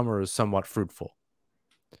the summer is somewhat fruitful.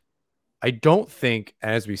 I don't think,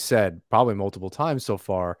 as we said probably multiple times so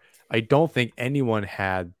far, I don't think anyone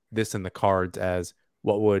had this in the cards as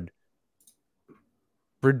what would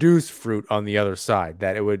produce fruit on the other side.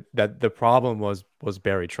 That the problem was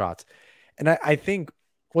Barry Trotz. And I think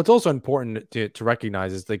what's also important to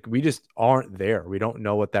recognize is like we just aren't there. We don't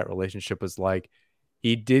know what that relationship was like.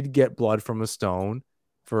 He did get blood from a stone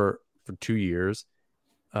for 2 years,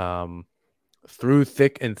 through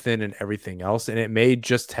thick and thin and everything else, and it may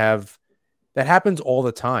just have that happens all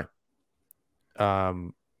the time.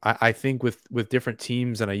 I think with different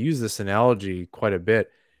teams, and I use this analogy quite a bit.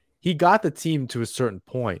 He got the team to a certain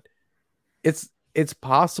point. It's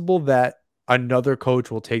possible that another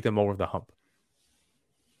coach will take them over the hump.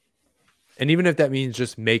 And even if that means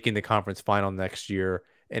just making the conference final next year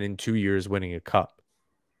and in 2 years winning a cup,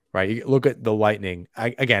 right? You look at the Lightning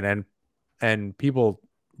again, and people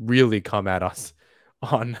really come at us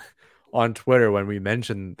on Twitter when we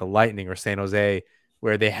mention the Lightning or San Jose,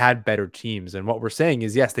 where they had better teams. And what we're saying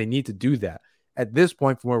is, yes, they need to do that. At this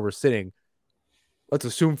point, from where we're sitting, let's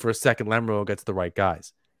assume for a second Lamoriello gets the right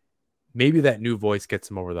guys. Maybe that new voice gets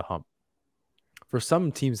them over the hump. For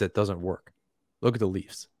some teams, that doesn't work. Look at the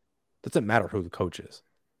Leafs. Doesn't matter who the coach is.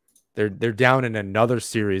 They're down in another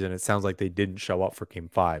series, and it sounds like they didn't show up for Game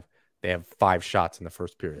 5. They have 5 shots in the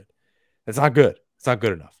first period. That's not good. It's not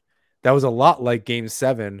good enough. That was a lot like Game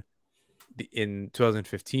 7 in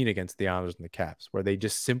 2015 against the Islanders and the Caps, where they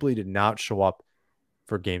just simply did not show up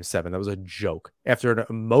for Game 7. That was a joke. After an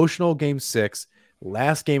emotional Game 6,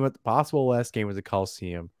 possible last game was the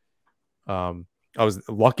Coliseum. I was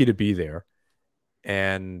lucky to be there,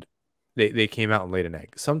 and they came out and laid an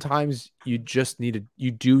egg. Sometimes you just need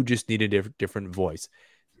a different voice,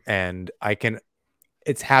 and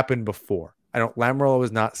it's happened before. Lamoriello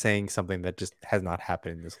is not saying something that just has not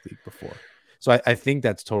happened in this league before. So I think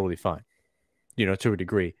that's totally fine, to a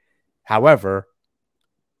degree. However,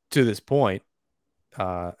 to this point,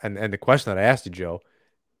 and the question that I asked you, Joe,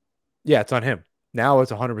 yeah, it's on him. Now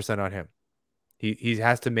it's 100% on him. He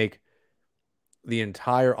has to make the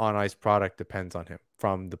entire on ice product depends on him,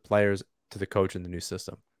 from the players to the coach and the new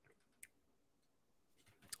system.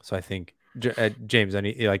 So I think, James,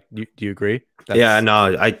 do you agree? Yeah,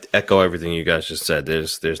 no, I echo everything you guys just said.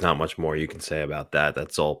 There's not much more you can say about that.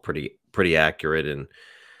 That's all pretty accurate, and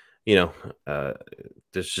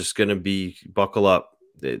there's just gonna be buckle up.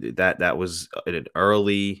 That was an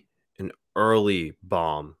early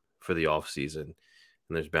bomb for the off season,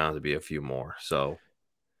 and there's bound to be a few more. So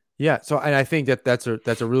yeah, and I think that's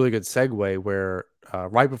a really good segue where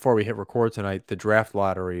right before we hit record tonight, the draft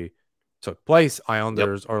lottery took place.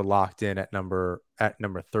 Islanders are locked in at number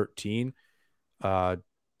 13. Do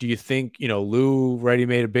you think, Lou already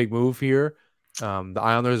made a big move here? The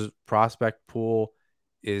Islanders prospect pool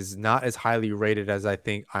is not as highly rated as I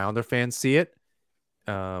think Islander fans see it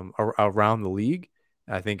around the league.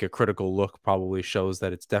 I think a critical look probably shows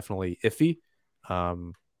that it's definitely iffy.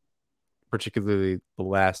 Particularly the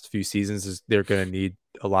last few seasons, is they're going to need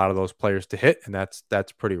a lot of those players to hit, and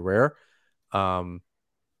that's pretty rare. Do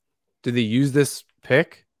they use this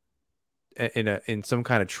pick in some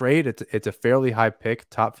kind of trade? It's a fairly high pick,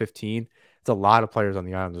 top 15. It's a lot of players on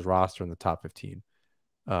the Islanders roster in the top 15.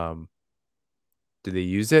 Do they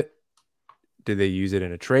use it? Do they use it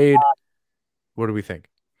in a trade? What do we think?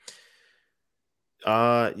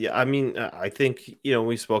 Yeah, I mean, I think,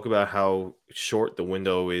 we spoke about how short the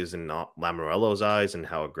window is in Lamoriello's eyes and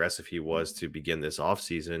how aggressive he was to begin this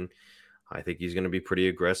offseason. I think he's going to be pretty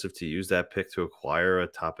aggressive to use that pick to acquire a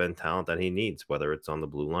top-end talent that he needs, whether it's on the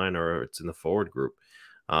blue line or it's in the forward group.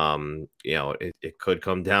 It could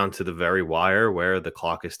come down to the very wire where the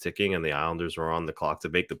clock is ticking and the Islanders are on the clock to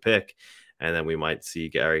make the pick. And then we might see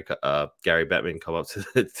Gary Bettman come up to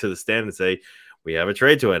the stand and say, we have a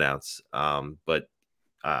trade to announce. But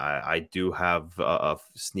I do have a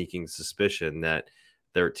sneaking suspicion that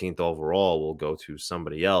 13th overall will go to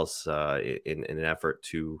somebody else in an effort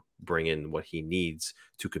to bring in what he needs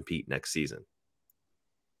to compete next season.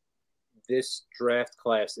 This draft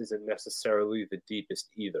class isn't necessarily the deepest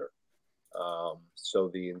either. So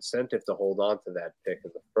the incentive to hold on to that pick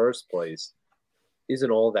in the first place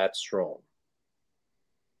isn't all that strong.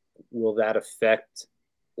 Will that affect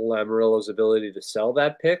Lamoriello's ability to sell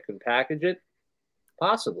that pick and package it?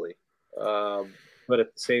 Possibly. But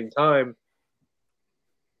at the same time,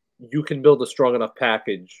 you can build a strong enough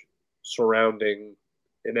package surrounding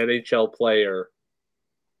an NHL player,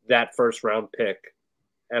 that first round pick,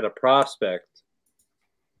 and a prospect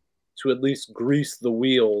to at least grease the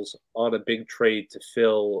wheels on a big trade to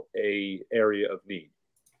fill a area of need.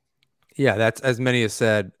 Yeah, that's as many have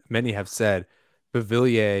said.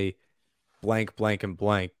 Beauvillier blank, blank, and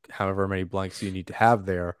blank, however many blanks you need to have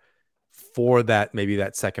there for that, maybe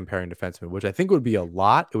that second pairing defenseman, which I think would be a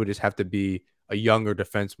lot. It would just have to be a younger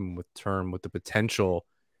defenseman with the potential,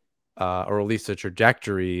 or at least a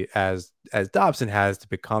trajectory as Dobson has to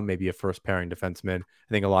become maybe a first pairing defenseman. I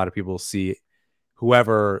think a lot of people see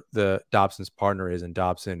whoever the Dobson's partner is in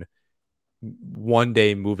Dobson one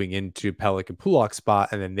day moving into Pelech and Pulak's spot,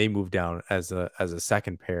 and then they move down as a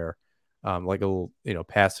second pair, like a little,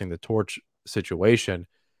 passing the torch situation.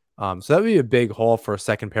 So that would be a big haul for a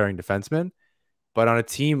second pairing defenseman. But on a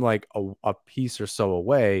team like a piece or so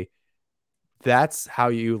away, that's how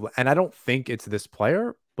you, and I don't think it's this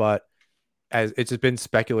player, but as it's just been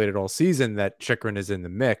speculated all season that Chychrun is in the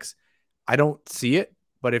mix. I don't see it,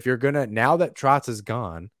 but if you're now that Trotz is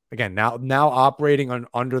gone, again, now operating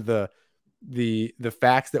under the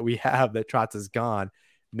facts that we have that Trotz is gone,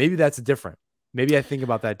 maybe that's different. Maybe I think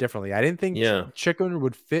about that differently. I didn't think Chychrun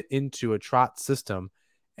would fit into a Trotz system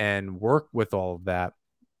and work with all of that.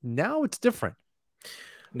 Now it's different.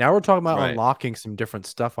 Now we're talking about unlocking some different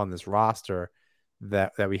stuff on this roster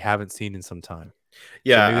that we haven't seen in some time.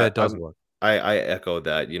 Yeah, so maybe that does work. I echo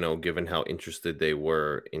that, given how interested they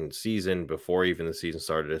were in season before even the season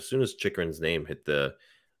started. As soon as Chychrun's name hit the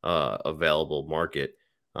available market,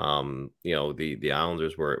 the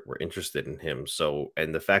Islanders were interested in him. So,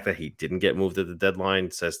 and the fact that he didn't get moved at the deadline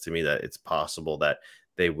says to me that it's possible that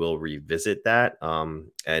they will revisit that.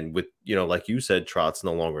 And with, like you said, Trotz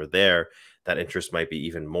no longer there, that interest might be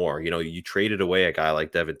even more. You traded away a guy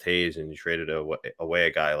like Devin Taves, and you traded away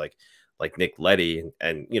a guy like Nick Leddy,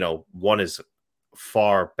 and one is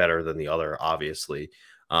far better than the other, obviously.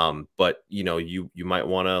 But you might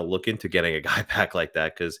want to look into getting a guy back like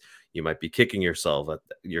that, because you might be kicking yourself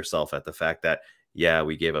at the fact that,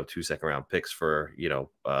 we gave up 2 second-round picks for,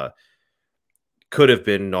 could have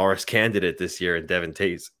been Norris candidate this year in Devin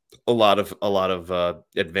Taves. A lot of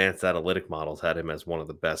advanced analytic models had him as one of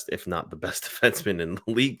the best, if not the best defenseman in the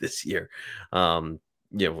league this year. And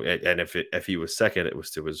if he was second, it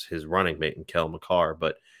was to his running mate in Kel McCarr.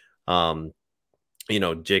 But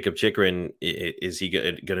Jacob Chychrun, is he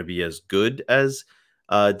going to be as good as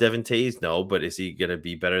Devin Taves? No, but is he going to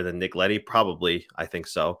be better than Nick Leddy? Probably. I think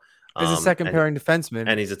so. As a second pairing defenseman,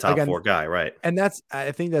 and he's a top 4 guy, right? And I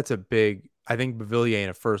think Beauvillier in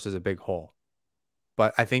a first is a big haul,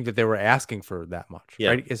 but I think that they were asking for that much,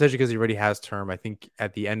 right? Especially because he already has term. I think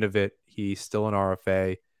at the end of it, he's still an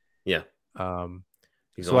RFA. Yeah.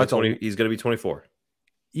 He's going to be 24.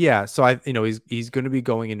 Yeah. So he's going to be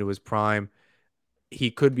going into his prime.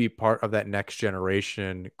 He could be part of that next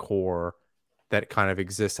generation core that kind of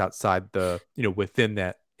exists outside within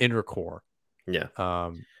that inner core. Yeah.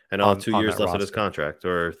 And all 2 years left on his contract,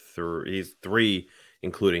 or he's 3,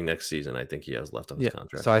 including next season. I think he has left on his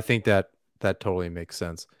contract. So I think that totally makes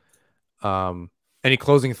sense. Any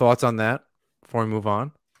closing thoughts on that before we move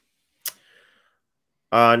on?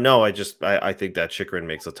 No, I think that Chychrun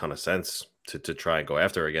makes a ton of sense to try and go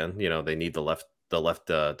after again. They need the left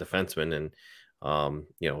defenseman,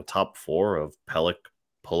 and top 4 of Pelech,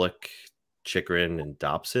 Pulock, Chychrun, and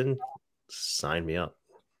Dobson. Sign me up.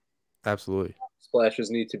 Absolutely. Splashes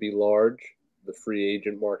need to be large. The free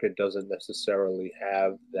agent market doesn't necessarily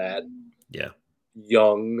have that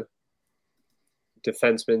young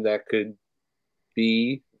defenseman that could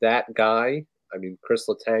be that guy. I mean, Chris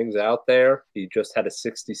Letang's out there. He just had a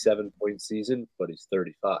 67-point season, but he's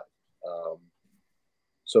 35.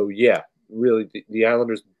 Really, the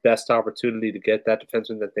Islanders' best opportunity to get that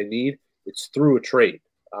defenseman that they need, it's through a trade.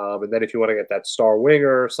 And then if you want to get that star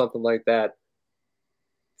winger or something like that,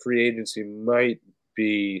 free agency might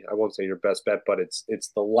be, I won't say your best bet, but it's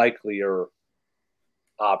the likelier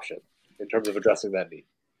option in terms of addressing that need.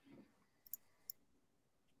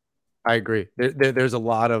 I agree. There's a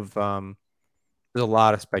lot of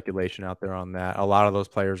speculation out there on that. A lot of those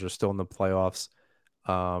players are still in the playoffs.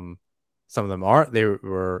 Some of them aren't.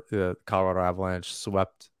 The Colorado Avalanche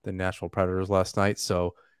swept the Nashville Predators last night,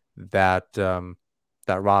 so that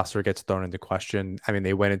roster gets thrown into question. I mean,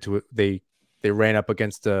 they went into it. They ran up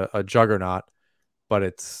against a juggernaut, but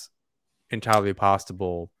it's entirely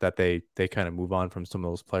possible that they kind of move on from some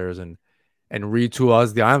of those players and retool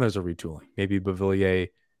as the Islanders are retooling. Maybe Beauvillier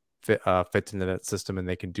fits into that system, and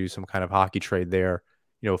they can do some kind of hockey trade there,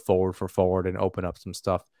 forward for forward, and open up some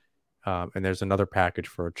stuff. And there's another package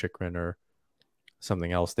for a Chychrun or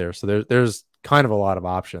something else there. So there's kind of a lot of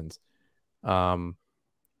options.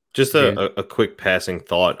 Just a quick passing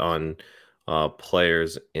thought on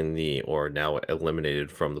players in the or now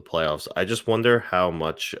eliminated from the playoffs. I just wonder how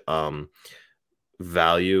much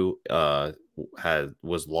value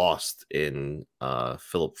was lost in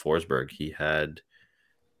Philip Forsberg. He had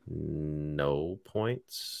No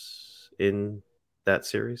points in that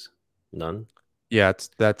series. None. Yeah,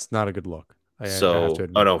 that's not a good look. I have So, to oh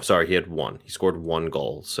admit. no, sorry, he had one. He scored one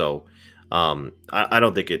goal. So, I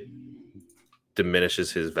don't think it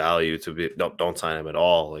diminishes his value to be don't sign him at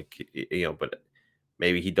all. Like but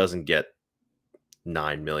maybe he doesn't get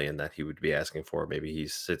 9 million that he would be asking for. Maybe he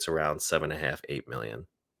sits around 7.5, 8 million.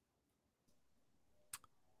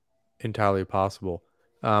 Entirely possible.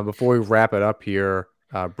 Before we wrap it up here,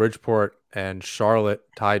 Bridgeport and Charlotte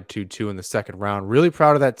tied 2-2 in the second round. Really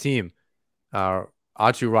proud of that team. Atu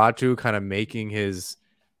Ratu kind of making his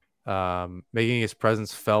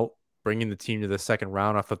presence felt, bringing the team to the second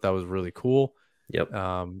round. I thought that was really cool. Yep.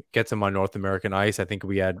 Gets him on North American ice. I think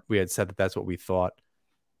we had said that that's what we thought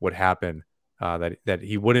would happen. That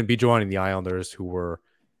he wouldn't be joining the Islanders, who were,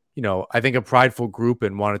 I think a prideful group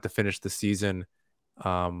and wanted to finish the season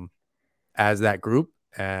as that group,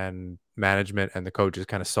 and management and the coaches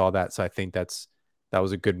kind of saw that. So I think that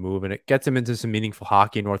was a good move, and it gets him into some meaningful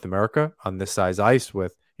hockey in North America on this size ice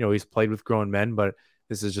with, he's played with grown men, but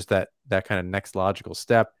this is just that kind of next logical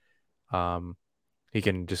step. He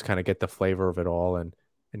can just kind of get the flavor of it all and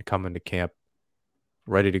come into camp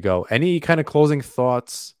ready to go. Any kind of closing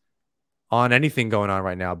thoughts on anything going on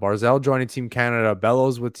right now? Barzal joining Team Canada,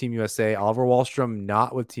 Bellows with Team USA, Oliver Wahlstrom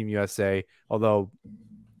not with Team USA, although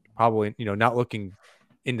probably, not looking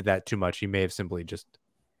into that too much. He may have simply just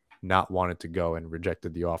not wanted to go and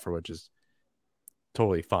rejected the offer, which is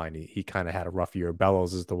totally fine. He kind of had a rough year.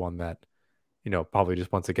 Bellows is the one that, probably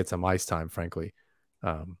just wants to get some ice time, frankly.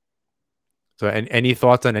 So any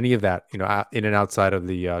thoughts on any of that, in and outside of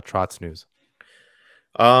the Trotz news?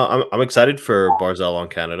 I'm excited for Barzal on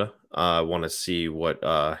Canada. I want to see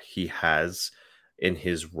what he has in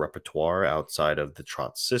his repertoire outside of the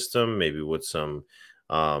Trotz system, maybe with some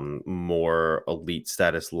more elite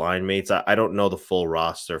status line mates. I don't know the full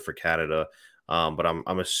roster for Canada, but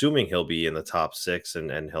I'm assuming he'll be in the top 6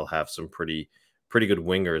 and he'll have some pretty good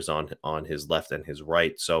wingers on his left and his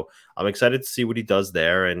right. So I'm excited to see what he does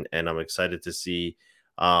there, and I'm excited to see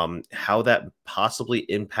how that possibly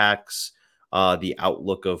impacts the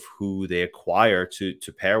outlook of who they acquire to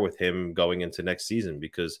pair with him going into next season.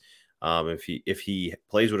 Because if he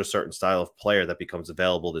plays with a certain style of player that becomes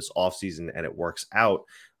available this offseason and it works out,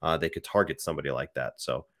 they could target somebody like that.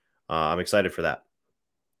 So I'm excited for that.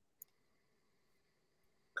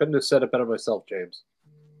 Couldn't have said it better myself, James.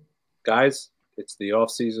 Guys, it's the off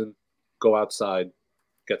season. Go outside,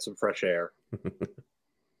 get some fresh air.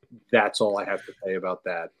 That's all I have to say about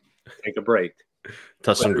that. Take a break.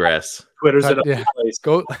 Touch some grass. Twitter's in a place.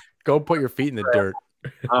 Go put your feet in the dirt.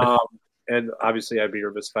 And obviously, I'd be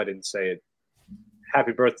remiss if I didn't say it.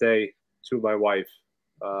 Happy birthday to my wife.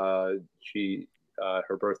 Her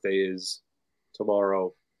birthday is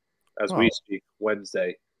tomorrow, as we speak,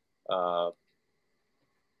 Wednesday.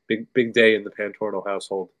 Big day in the Pantorno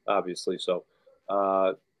household, obviously. So,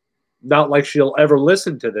 not like she'll ever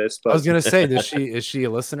listen to this. But I was gonna say, is she a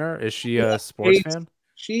listener? Is she a sports fan?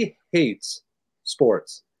 She hates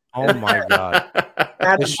sports. Oh my god!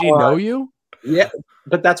 Does she know you? Yeah,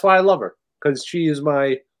 but that's why I love her, because she is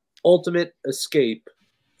my ultimate escape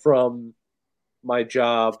from my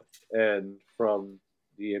job and from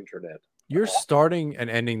the internet. You're starting and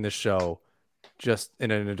ending the show just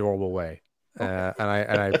in an adorable way, and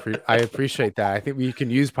I appreciate that. I think we can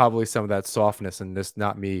use probably some of that softness and this,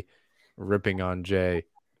 not me ripping on Jay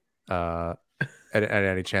at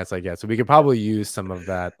any chance I get. So we could probably use some of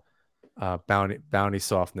that bounty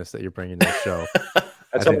softness that you're bringing to the show.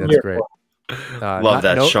 I think that's great. Love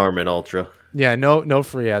that Charmin Ultra. Yeah, no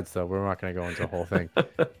free ads though. We're not going to go into the whole thing.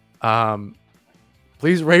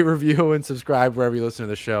 Please rate, review, and subscribe wherever you listen to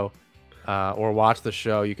the show or watch the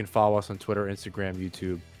show. You can follow us on Twitter, Instagram,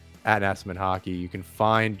 YouTube at Nassman Hockey. You can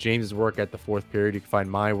find James's work at The Fourth Period. You can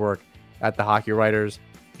find my work at The Hockey Writers.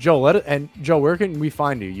 Joe, where can we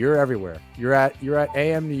find you? You're everywhere. You're at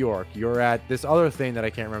AM New York. You're at this other thing that I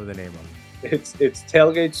can't remember the name of. It's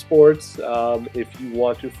Tailgate Sports. If you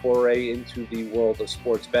want to foray into the world of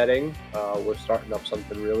sports betting, we're starting up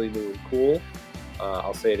something really new and cool.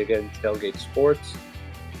 I'll say it again, Tailgate Sports.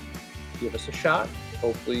 Give us a shot.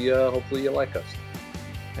 Hopefully you like us.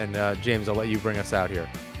 And James, I'll let you bring us out here.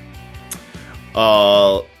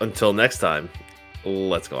 Until next time,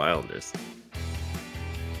 let's go Islanders.